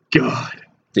 Oh, God.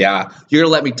 Yeah. You're going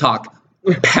to let me talk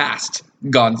past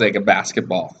Gonzaga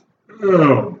basketball.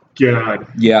 Oh, God.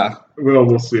 Yeah. Well,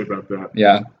 we'll see about that.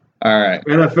 Yeah. All right.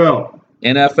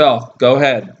 NFL. Go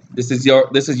ahead. This is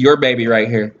your baby right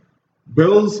here.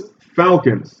 Bills,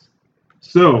 Falcons.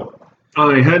 So,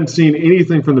 I hadn't seen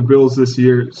anything from the Bills this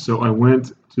year, so I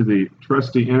went to the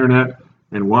trusty internet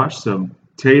and watched some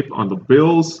tape on the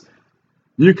Bills.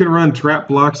 You can run trap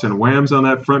blocks and whams on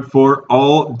that front four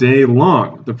all day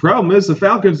long. The problem is the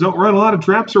Falcons don't run a lot of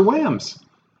traps or whams.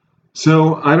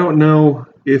 So I don't know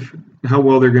how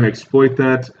well they're going to exploit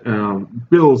that.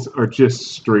 Bills are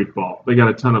just street ball. They got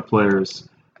a ton of players.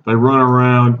 They run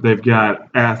around. They've got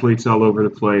athletes all over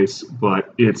the place,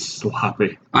 but it's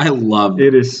sloppy.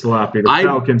 It is sloppy. The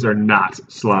Falcons are not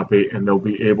sloppy, and they'll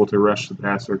be able to rush the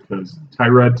passer because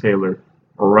Tyrod Taylor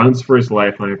runs for his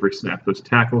life on every snap. Those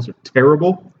tackles are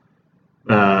terrible.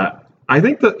 I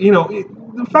think the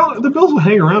Bills will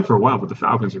hang around for a while, but the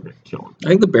Falcons are going to kill them. I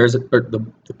think the Bears.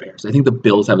 I think the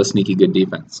Bills have a sneaky good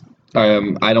defense.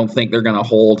 I don't think they're going to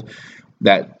hold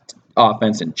that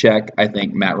offense in check. I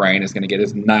think Matt Ryan is going to get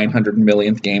his 900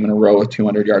 millionth game in a row with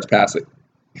 200 yards passing,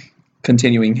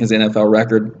 continuing his NFL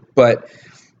record. But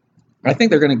I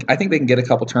think they can get a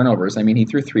couple turnovers. I mean, he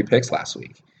threw 3 picks last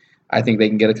week. I think they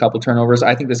can get a couple turnovers.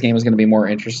 I think this game is going to be more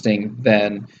interesting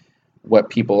than what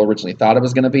people originally thought it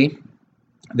was going to be.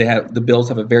 The Bills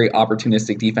have a very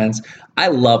opportunistic defense. I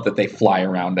love that they fly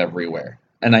around everywhere.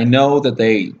 And I know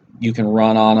that you can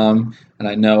run on them, and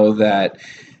I know that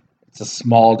it's a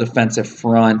small defensive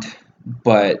front,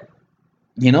 but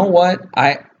you know what?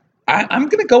 I'm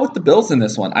going to go with the Bills in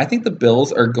this one. I think the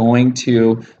Bills are going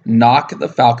to knock the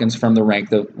Falcons from the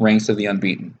ranks of the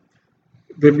unbeaten.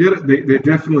 They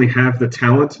definitely have the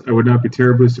talent. I would not be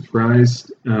terribly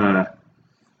surprised.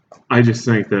 I just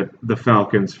think that the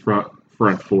Falcons front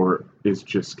four is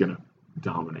just going to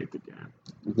dominate the game.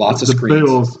 Lots of screens. The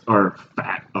Bills are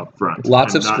fat up front.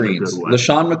 Lots of screens.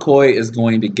 LaShawn McCoy is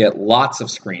going to get lots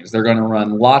of screens. They're going to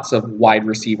run lots of wide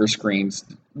receiver screens.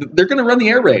 They're going to run the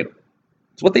air raid.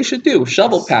 It's what they should do.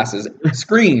 Shovel passes,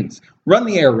 screens, run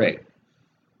the air raid.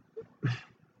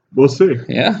 We'll see.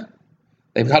 Yeah.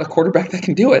 They've got a quarterback that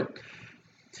can do it.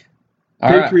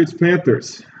 Patriots,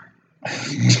 Panthers.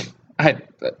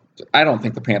 I don't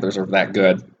think the Panthers are that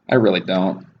good. I really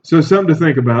don't. So something to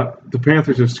think about. The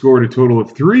Panthers have scored a total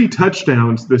of 3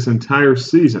 touchdowns this entire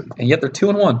season. And yet they're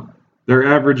 2-1. They're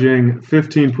averaging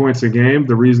 15 points a game.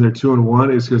 The reason they're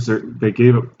 2-1 is because they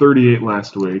gave up 38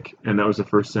 last week, and that was the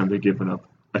first time they've given up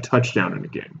a touchdown in a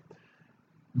game.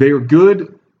 They are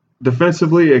good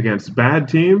defensively against bad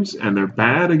teams, and they're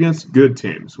bad against good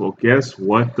teams. Well, guess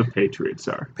what the Patriots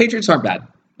are? Patriots aren't bad.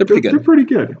 They're pretty good. They're pretty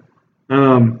good.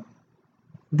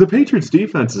 The Patriots'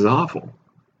 defense is awful,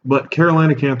 but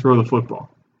Carolina can't throw the football.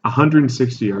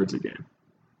 160 yards a game.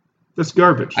 That's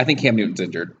garbage. I think Cam Newton's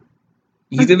injured.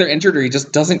 He's either injured or he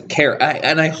just doesn't care.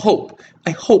 I hope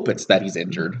it's that he's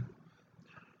injured.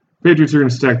 Patriots are going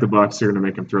to stack the box. They're going to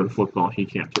make him throw the football. He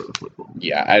can't throw the football.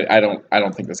 Yeah, I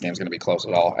don't think this game's going to be close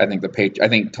at all. I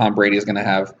think Tom Brady is going to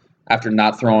have, after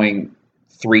not throwing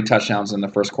 3 touchdowns in the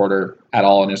first quarter at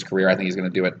all in his career, I think he's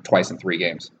going to do it twice in 3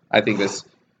 games. I think this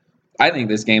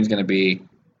game's going to be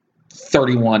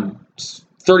 31-3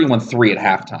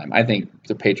 at halftime. I think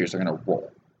the Patriots are going to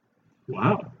roll.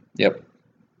 Wow. Yep.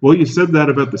 Well, you said that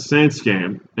about the Saints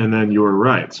game, and then you were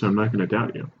right, so I'm not going to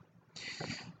doubt you.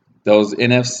 Those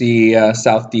NFC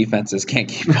South defenses can't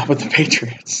keep up with the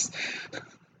Patriots.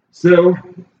 So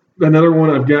another one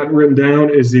I've got written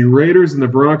down is the Raiders and the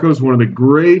Broncos, one of the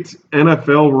great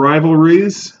NFL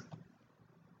rivalries.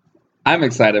 I'm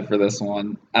excited for this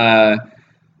one. The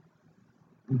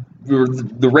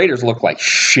Raiders look like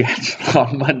shit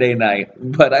on Monday night,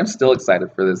 but I'm still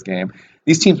excited for this game.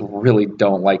 These teams really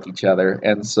don't like each other,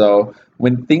 and so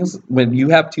when you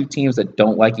have two teams that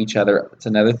don't like each other, it's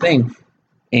another thing.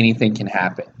 Anything can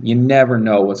happen. You never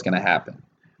know what's going to happen.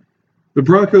 The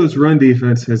Broncos' run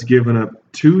defense has given up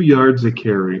 2 yards a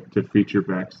carry to feature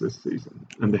backs this season,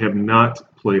 and they have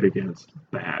not played against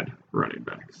bad running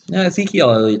backs. Yeah,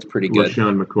 Ezekiel Elliott's pretty good.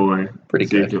 LaShawn McCoy, Pretty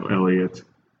Ezekiel good. Elliott.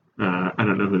 I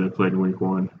don't know who they played in week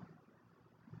 1.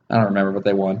 I don't remember, but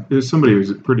they won. It was somebody who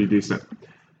was pretty decent.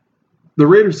 The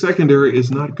Raiders' secondary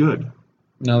is not good.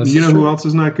 No, You know who else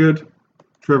is not good?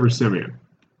 Trevor Siemian.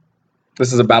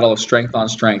 This is a battle of strength on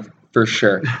strength, for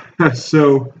sure.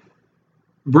 So,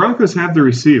 Broncos have the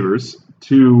receivers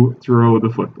to throw the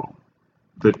football.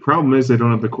 The problem is they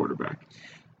don't have the quarterback.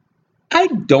 I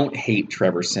don't hate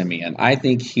Trevor Siemian. I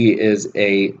think he is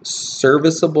a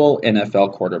serviceable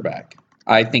NFL quarterback.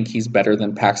 I think he's better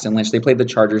than Paxton Lynch. They played the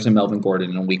Chargers and Melvin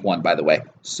Gordon in week 1, by the way.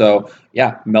 So,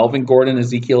 yeah, Melvin Gordon,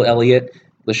 Ezekiel Elliott,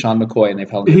 LaShawn McCoy, and they've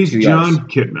held him He's 2 yards. John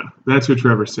Kitna. That's who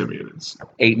Trevor Siemian is.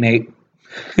 8-8.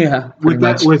 Yeah,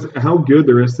 With how good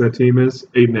the rest of that team is,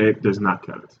 8-8 does not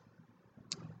cut it.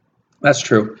 That's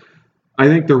true. I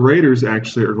think the Raiders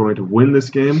actually are going to win this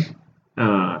game.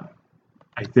 I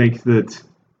think that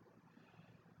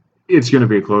it's going to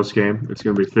be a close game. It's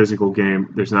going to be a physical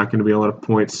game. There's not going to be a lot of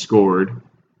points scored.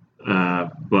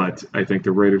 But I think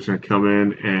the Raiders are going to come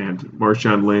in, and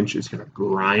Marshawn Lynch is going to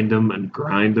grind them and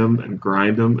grind them and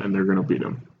grind them, and they're going to beat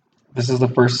them. This is the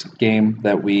first game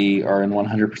that we are in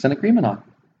 100% agreement on.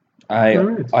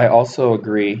 I also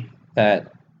agree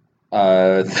that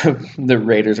the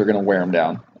Raiders are going to wear them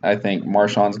down. I think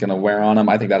Marshawn's going to wear on them.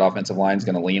 I think that offensive line is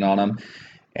going to lean on them.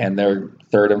 And their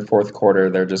third and fourth quarter,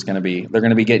 there's going to be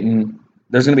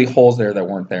holes there that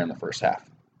weren't there in the first half.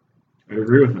 I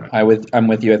agree with that. I'm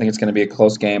with you. I think it's going to be a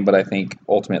close game, but I think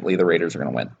ultimately the Raiders are going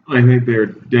to win. I think they're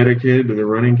dedicated to the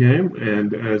running game,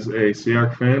 and as a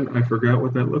Seahawks fan, I forgot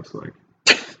what that looks like.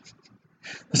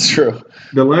 That's true.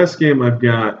 The last game I've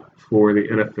got for the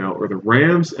NFL are the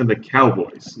Rams and the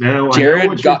Cowboys. Now, I know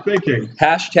what you're thinking.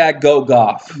 # go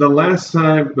Goff. The last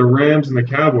time the Rams and the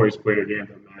Cowboys played a game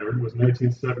that mattered was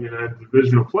 1979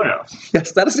 divisional playoffs.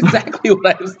 Yes, that is exactly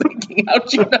what I was thinking.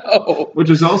 How'd you know? Which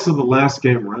is also the last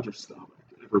game Roger Staubach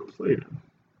ever played in.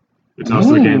 It's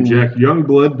also the game Jack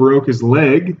Youngblood broke his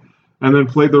leg and then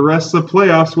played the rest of the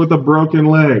playoffs with a broken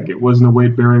leg. It wasn't a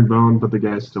weight-bearing bone, but the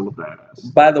guy's still a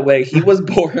badass. By the way, he was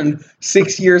born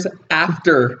 6 years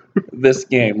after this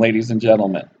game, ladies and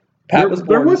gentlemen. There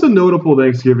was a notable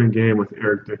Thanksgiving game with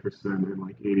Eric Dickerson in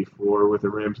like 84 with the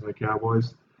Rams and the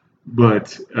Cowboys.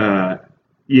 But,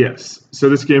 yes. So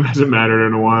this game hasn't mattered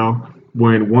in a while.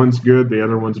 When one's good, the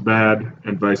other one's bad,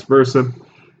 and vice versa.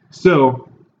 So...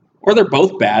 Or they're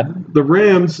both bad. The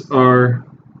Rams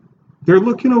they're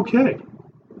looking okay.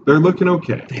 They're looking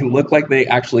okay. They look like they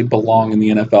actually belong in the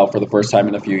NFL for the first time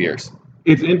in a few years.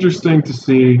 It's interesting to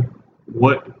see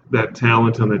what that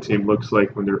talent on the team looks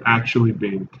like when they're actually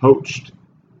being coached.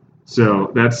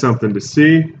 So that's something to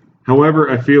see. However,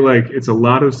 I feel like it's a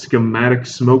lot of schematic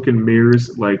smoke and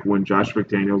mirrors, like when Josh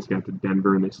McDaniels got to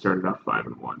Denver and they started out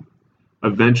 5-1.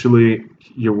 Eventually,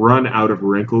 you run out of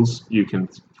wrinkles you can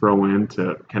throw in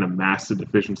to kind of mask the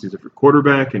deficiencies of your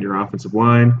quarterback and your offensive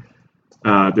line.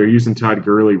 They're using Todd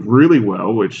Gurley really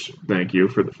well, which thank you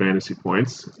for the fantasy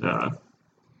points,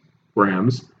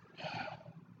 Rams.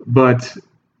 But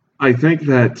I think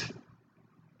that,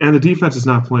 and the defense is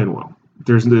not playing well.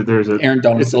 There's Aaron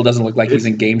Donald still doesn't look like he's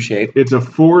in game shape. It's a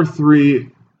 4-3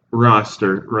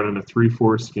 roster running a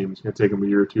 3-4 scheme. It's going to take them a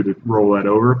year or two to roll that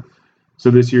over.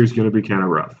 So this year is going to be kind of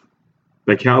rough.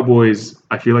 The Cowboys,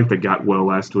 I feel like they got well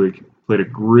last week. Played a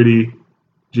gritty,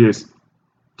 just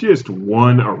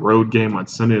won a road game on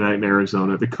Sunday night in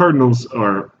Arizona. The Cardinals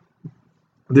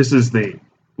this is the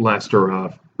last hurrah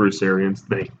of Bruce Arians,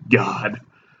 thank God.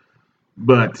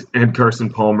 And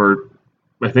Carson Palmer,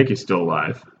 I think he's still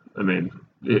alive. I mean,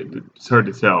 it's hard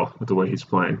to tell with the way he's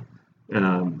playing.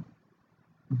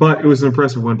 But it was an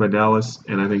impressive win by Dallas,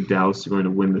 and I think Dallas is going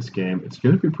to win this game. It's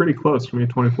going to be pretty close. It's going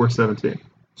to be 24-17.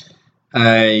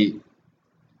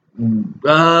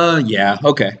 Yeah,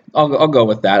 okay. I'll go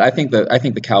with that. I think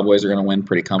the Cowboys are going to win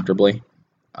pretty comfortably.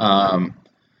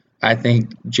 I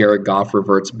think Jared Goff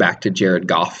reverts back to Jared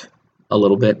Goff a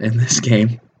little bit in this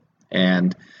game,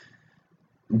 and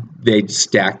they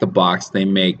stack the box. They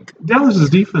make Dallas's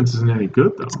defense isn't any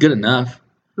good though. it's good enough.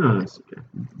 Oh, that's okay.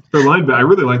 Their linebacker, I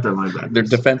really like their linebacker. Their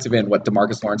defensive end, what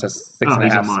DeMarcus Lawrence has 6.5.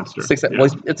 He's a monster. Well,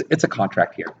 it's a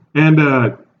contract here.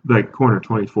 And like corner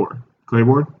 24,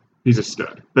 Claiborne, he's a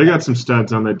stud. They got some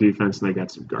studs on that defense, and they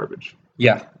got some garbage.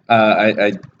 Yeah,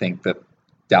 I think that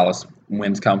Dallas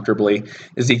wins comfortably.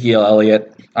 Ezekiel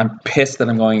Elliott, I'm pissed that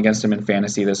I'm going against him in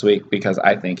fantasy this week because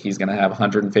I think he's going to have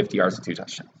 150 yards and 2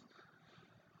 touchdowns.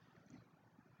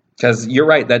 Because you're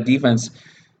right, that defense,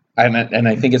 and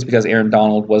I think it's because Aaron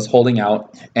Donald was holding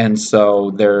out, and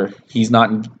so he's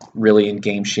not really in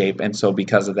game shape, and so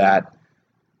because of that,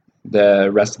 the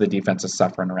rest of the defense is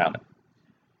suffering around him.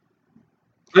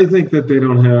 I think that they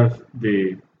don't have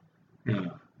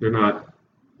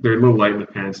they're a little light in the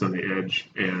pants on the edge,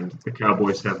 and the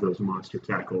Cowboys have those monster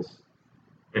tackles,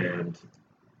 and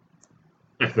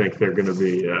I think they're going to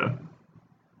be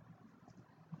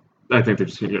I think they're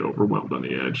just going to get overwhelmed on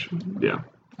the edge. Yeah.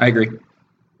 I agree.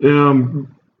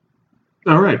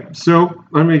 All right, so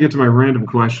I'm going to get to my random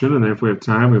question, and then if we have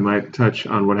time, we might touch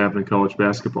on what happened in college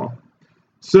basketball.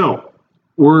 So,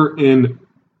 we're in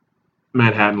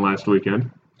Manhattan last weekend.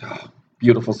 Oh,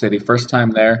 beautiful city. First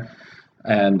time there,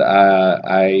 and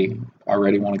I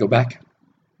already want to go back.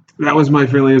 That was my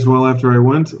feeling as well after I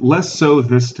went. Less so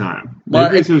this time.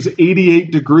 Well, it was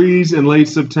 88 degrees in late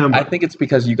September. I think it's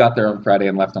because you got there on Friday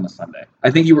and left on a Sunday. I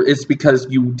think it's because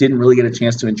you didn't really get a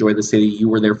chance to enjoy the city. You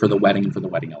were there for the wedding and for the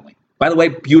wedding only. By the way,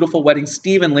 beautiful wedding.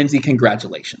 Steve and Lindsay,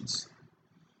 congratulations.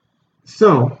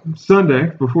 So, Sunday,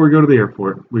 before we go to the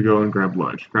airport, we go and grab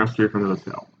lunch, across straight from the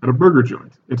hotel, at a burger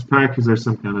joint. It's packed because there's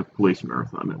some kind of police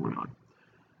marathon that went on.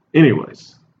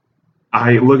 Anyways,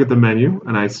 I look at the menu,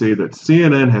 and I see that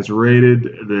CNN has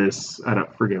rated this, I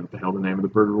don't forget what the hell the name of the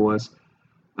burger was,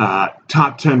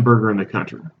 top 10 burger in the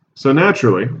country. So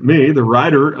naturally, me, the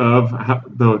writer of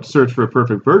the Search for a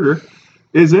Perfect Burger,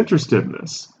 is interested in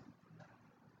this.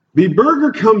 The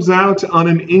burger comes out on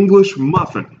an English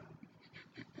muffin.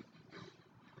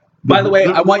 By the way,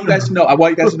 I want you guys to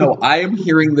know, I am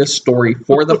hearing this story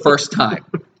for the first time.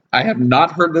 I have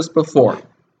not heard this before.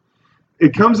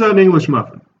 It comes out in English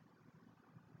muffin.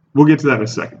 We'll get to that in a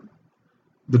second.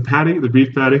 The patty, the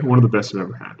beef patty, one of the best I've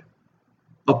ever had.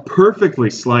 A perfectly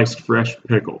sliced fresh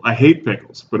pickle. I hate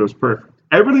pickles, but it was perfect.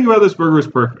 Everything about this burger was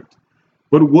perfect.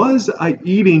 But was I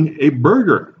eating a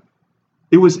burger?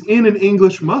 It was in an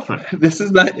English muffin. This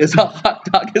is a hot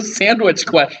dog a sandwich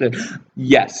question.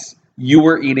 Yes, you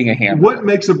were eating a hamburger. What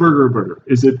makes a burger a burger?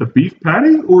 Is it the beef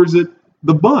patty or is it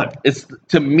the bun?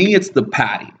 To me, it's the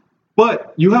patty.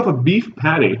 But you have a beef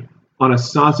patty on a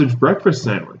sausage breakfast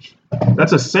sandwich.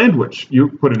 That's a sandwich. You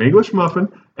put an English muffin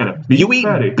and a beef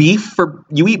patty.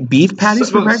 You eat beef patties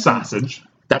for breakfast? Sausage.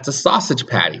 That's a sausage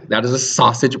patty. That is a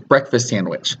sausage breakfast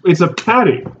sandwich. It's a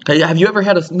patty. Okay, have you ever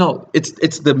had it's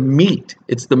the meat.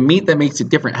 It's the meat that makes it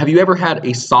different. Have you ever had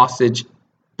a sausage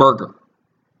burger?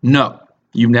 No.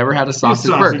 You've never had a sausage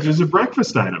burger. Sausage is a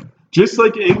breakfast item. Just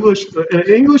like an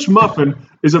English muffin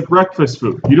is a breakfast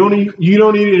food. You don't eat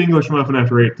an English muffin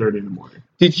after 8:30 in the morning.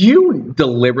 Did you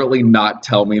deliberately not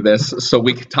tell me this so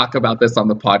we could talk about this on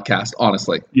the podcast,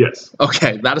 honestly? Yes.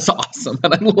 Okay, that is awesome,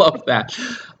 and I love that.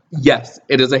 Yes,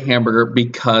 it is a hamburger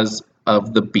because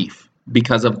of the beef.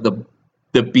 Because of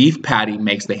the beef patty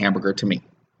makes the hamburger to me.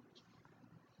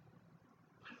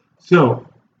 So,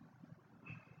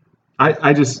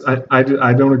 I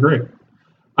don't agree.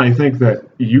 I think that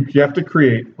you have to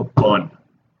create a bun.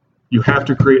 You have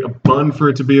to create a bun for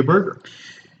it to be a burger.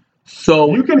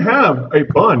 So you can have a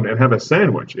bun and have a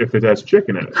sandwich if it has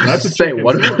chicken in it. That's a chicken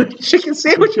sandwich. Chicken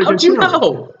sandwich? How'd you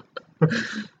know?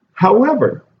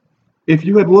 However, if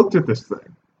you had looked at this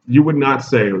thing, you would not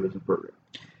say it was a burger.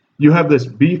 You have this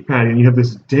beef patty and you have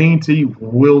this dainty,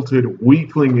 wilted,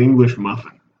 weakling English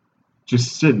muffin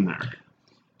just sitting there.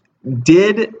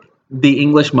 Did the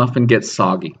English muffin get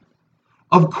soggy?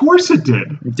 Of course it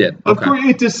did. It did. Okay. Of course,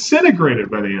 it disintegrated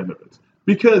by the end of it.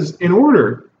 Because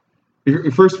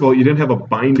first of all, you didn't have a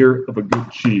binder of a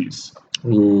good cheese.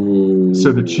 Ooh.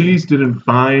 So the cheese didn't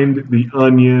bind the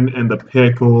onion and the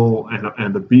pickle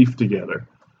and the beef together.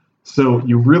 So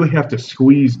you really have to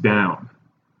squeeze down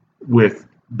with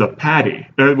the patty,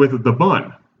 with the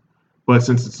bun. But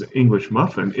since it's an English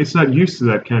muffin, it's not used to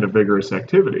that kind of vigorous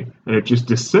activity, and it just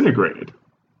disintegrated.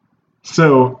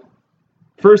 So,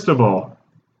 first of all,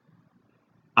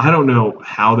 I don't know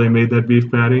how they made that beef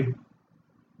patty,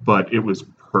 but it was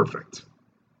perfect.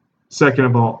 Second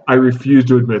of all, I refuse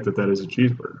to admit that is a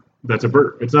cheeseburger. That's a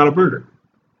burger. It's not a burger.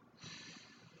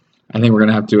 I think we're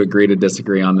gonna have to agree to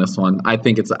disagree on this one. I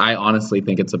honestly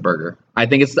think it's a burger. I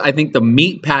think the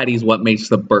meat patty is what makes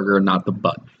the burger, not the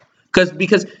bun.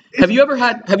 Because have you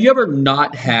ever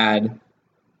not had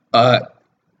a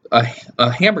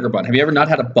hamburger bun? Have you ever not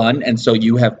had a bun and so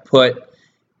you have put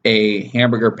a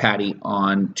hamburger patty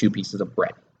on 2 pieces of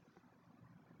bread?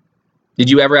 Did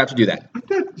you ever have to do that? I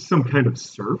thought some kind of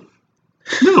surf.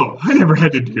 No, I never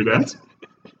had to do that.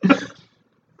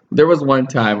 There was one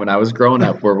time when I was growing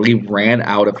up where we ran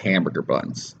out of hamburger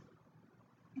buns.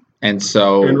 And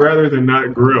rather than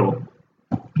not grill,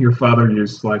 your father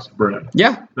used sliced bread.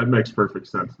 Yeah. That makes perfect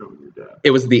sense, knowing your dad.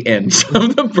 It was the ends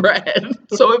of the bread.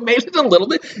 So it made it a little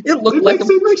bit,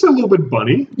 it makes it a little bit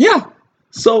bunny. Yeah.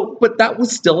 So, but that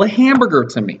was still a hamburger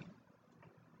to me.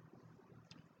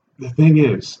 The thing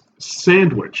is,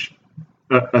 sandwich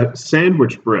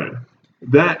bread,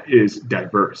 that is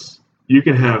diverse. You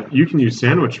can use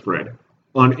sandwich bread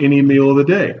on any meal of the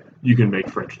day. You can make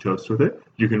French toast with it.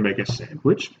 You can make a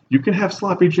sandwich. You can have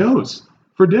sloppy joes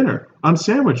for dinner on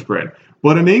sandwich bread.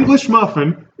 But an English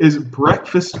muffin is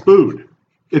breakfast food.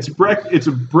 It's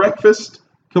a breakfast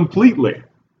completely.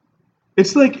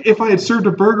 It's like if I had served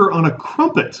a burger on a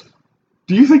crumpet.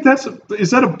 Do you think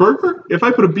is that a burger? If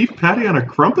I put a beef patty on a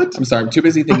crumpet? I'm sorry, I'm too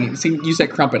busy thinking. See, you said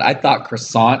crumpet. I thought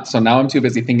croissant, so now I'm too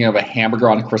busy thinking of a hamburger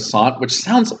on a croissant, which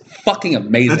sounds fucking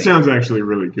amazing. That sounds actually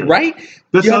really good. Right?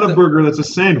 That's not a burger, that's a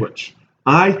sandwich.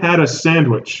 I had a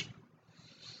sandwich.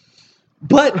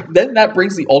 But then that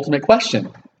brings the ultimate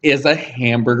question. Is a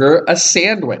hamburger a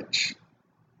sandwich?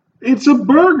 It's a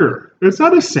burger. It's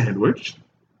not a sandwich.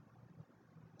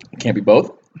 It can't be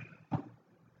both?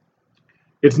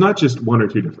 It's not just one or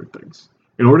two different things.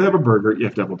 In order to have a burger, you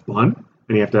have to have a bun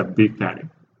and you have to have a beef patty.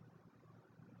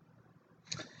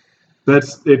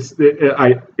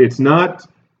 It's not,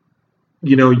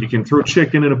 you can throw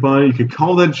chicken in a bun, you could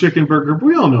call that a chicken burger, but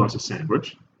we all know it's a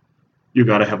sandwich. You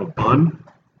got to have a bun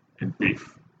and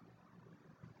beef.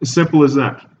 As simple as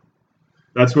that.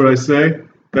 That's what I say,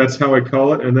 that's how I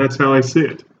call it, and that's how I see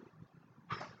it.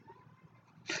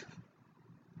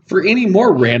 For any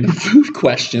more random food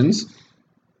questions,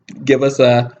 give us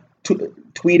a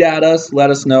tweet at us. Let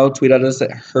us know. Tweet at us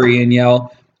at Hurry and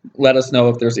Yell. Let us know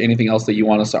if there's anything else that you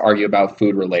want us to argue about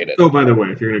food related. Oh, by the way,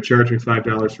 if you're going to charge me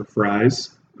 $5 for fries,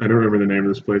 I don't remember the name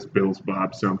of this place, Bill's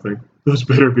Bob something. Those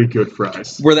better be good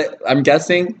fries. I'm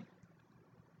guessing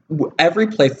every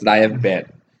place that I have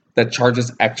been that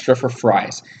charges extra for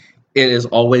fries, it is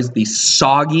always the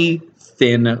soggy,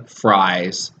 thin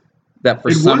fries that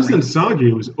for some reason... It wasn't soggy,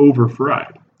 it was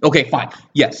over-fried. Okay, fine.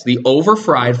 Yes, the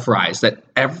over-fried fries that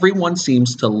everyone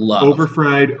seems to love.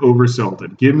 Over-fried,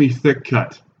 over-salted. Give me thick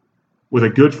cut with a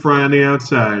good fry on the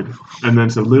outside and then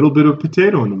a little bit of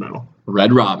potato in the middle.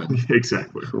 Red Robin.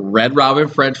 Exactly. Red Robin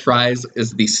French fries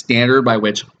is the standard by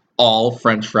which all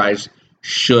French fries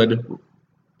should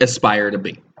aspire to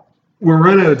be. We're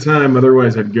running out of time.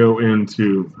 Otherwise, I'd go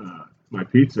into my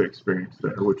pizza experience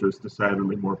there, which was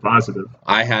decidedly more positive.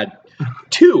 I had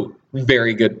 2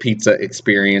 very good pizza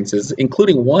experiences,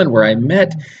 including one where I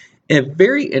met a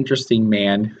very interesting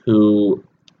man who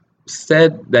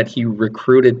said that he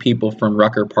recruited people from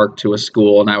Rucker Park to a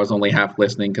school, and I was only half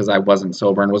listening because I wasn't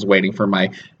sober and was waiting for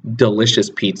my delicious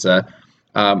pizza.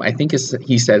 I think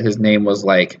he said his name was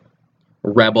like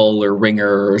Rebel or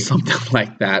Ringer or something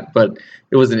like that, but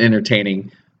it was an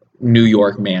entertaining New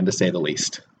York man, to say the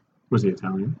least. Was he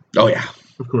Italian? Oh, yeah.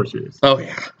 Of course he is. Oh,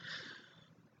 yeah.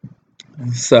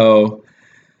 So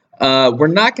we're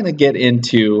not going to get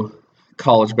into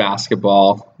college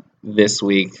basketball this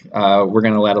week. We're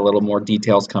going to let a little more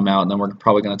details come out, and then we're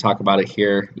probably going to talk about it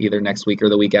here either next week or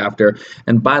the week after.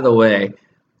 And by the way,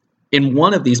 in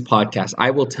one of these podcasts,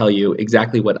 I will tell you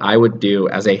exactly what I would do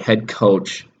as a head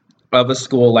coach of a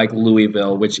school like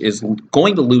Louisville, which is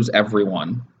going to lose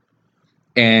everyone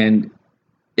and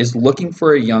is looking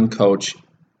for a young coach,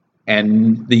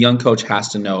 and the young coach has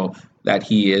to know that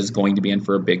he is going to be in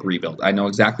for a big rebuild. I know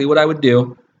exactly what I would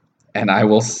do, and I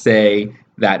will say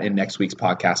that in next week's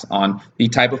podcast on the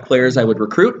type of players I would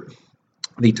recruit,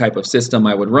 the type of system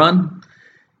I would run,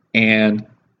 and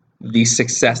the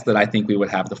success that I think we would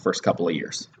have the first couple of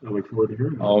years. I look forward to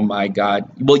hearing that. Oh, my God.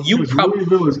 Well,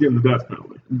 Louisville is getting the death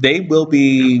penalty. They will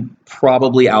be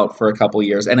probably out for a couple of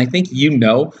years, and I think you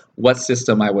know what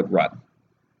system I would run.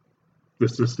 The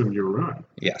system you run.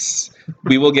 Yes.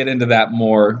 We will get into that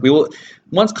more.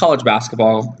 Once college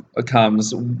basketball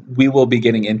comes, we will be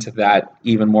getting into that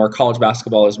even more. College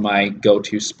basketball is my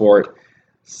go-to sport,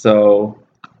 so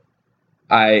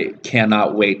I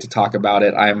cannot wait to talk about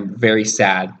it. I'm very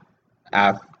sad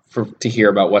to hear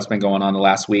about what's been going on the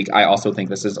last week. I also think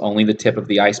this is only the tip of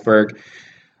the iceberg.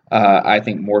 I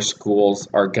think more schools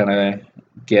are going to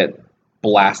get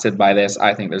blasted by this.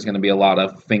 I think there's going to be a lot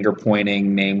of finger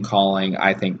pointing, name calling.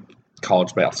 I think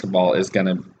college basketball is going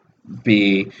to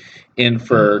be in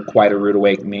for quite a rude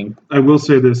awakening. I will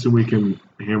say this, and we can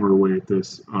hammer away at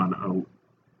this on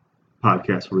a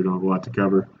podcast where we don't have a lot to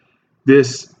cover.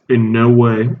 This, in no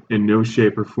way, in no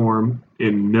shape or form,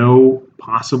 in no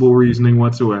possible reasoning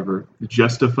whatsoever,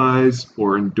 justifies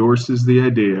or endorses the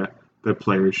idea that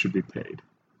players should be paid.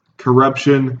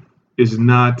 Corruption is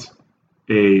not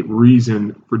a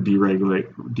reason for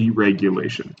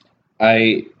deregulation.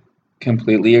 I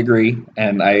completely agree,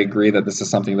 and I agree that this is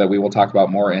something that we will talk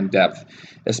about more in depth,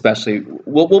 especially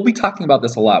we'll be talking about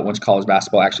this a lot once college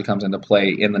basketball actually comes into play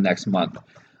in the next month.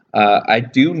 I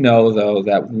do know, though,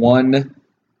 that one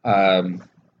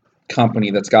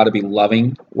company that's got to be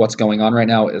loving what's going on right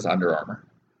now is Under Armour.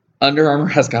 Under Armour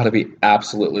has got to be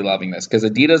absolutely loving this because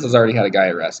Adidas has already had a guy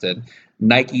arrested.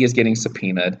 Nike is getting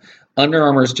subpoenaed. Under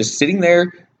Armour is just sitting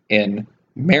there in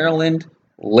Maryland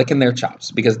licking their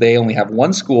chops because they only have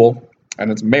one school, and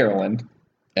it's Maryland.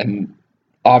 And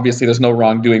obviously there's no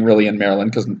wrongdoing really in Maryland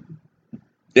because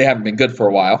they haven't been good for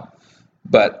a while.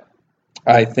 But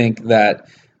I think that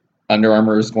Under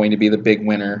Armour is going to be the big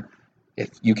winner, if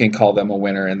you can call them a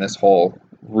winner in this whole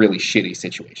really shitty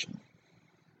situation.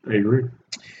 I agree.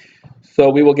 So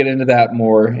we will get into that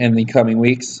more in the coming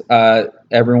weeks.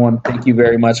 Everyone, thank you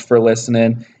very much for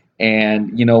listening.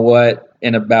 And you know what?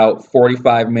 In about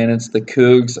 45 minutes, the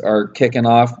Cougs are kicking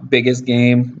off. Biggest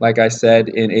game, like I said,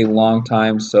 in a long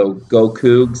time. So go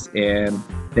Cougs. And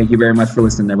thank you very much for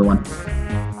listening, everyone.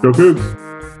 Go Cougs.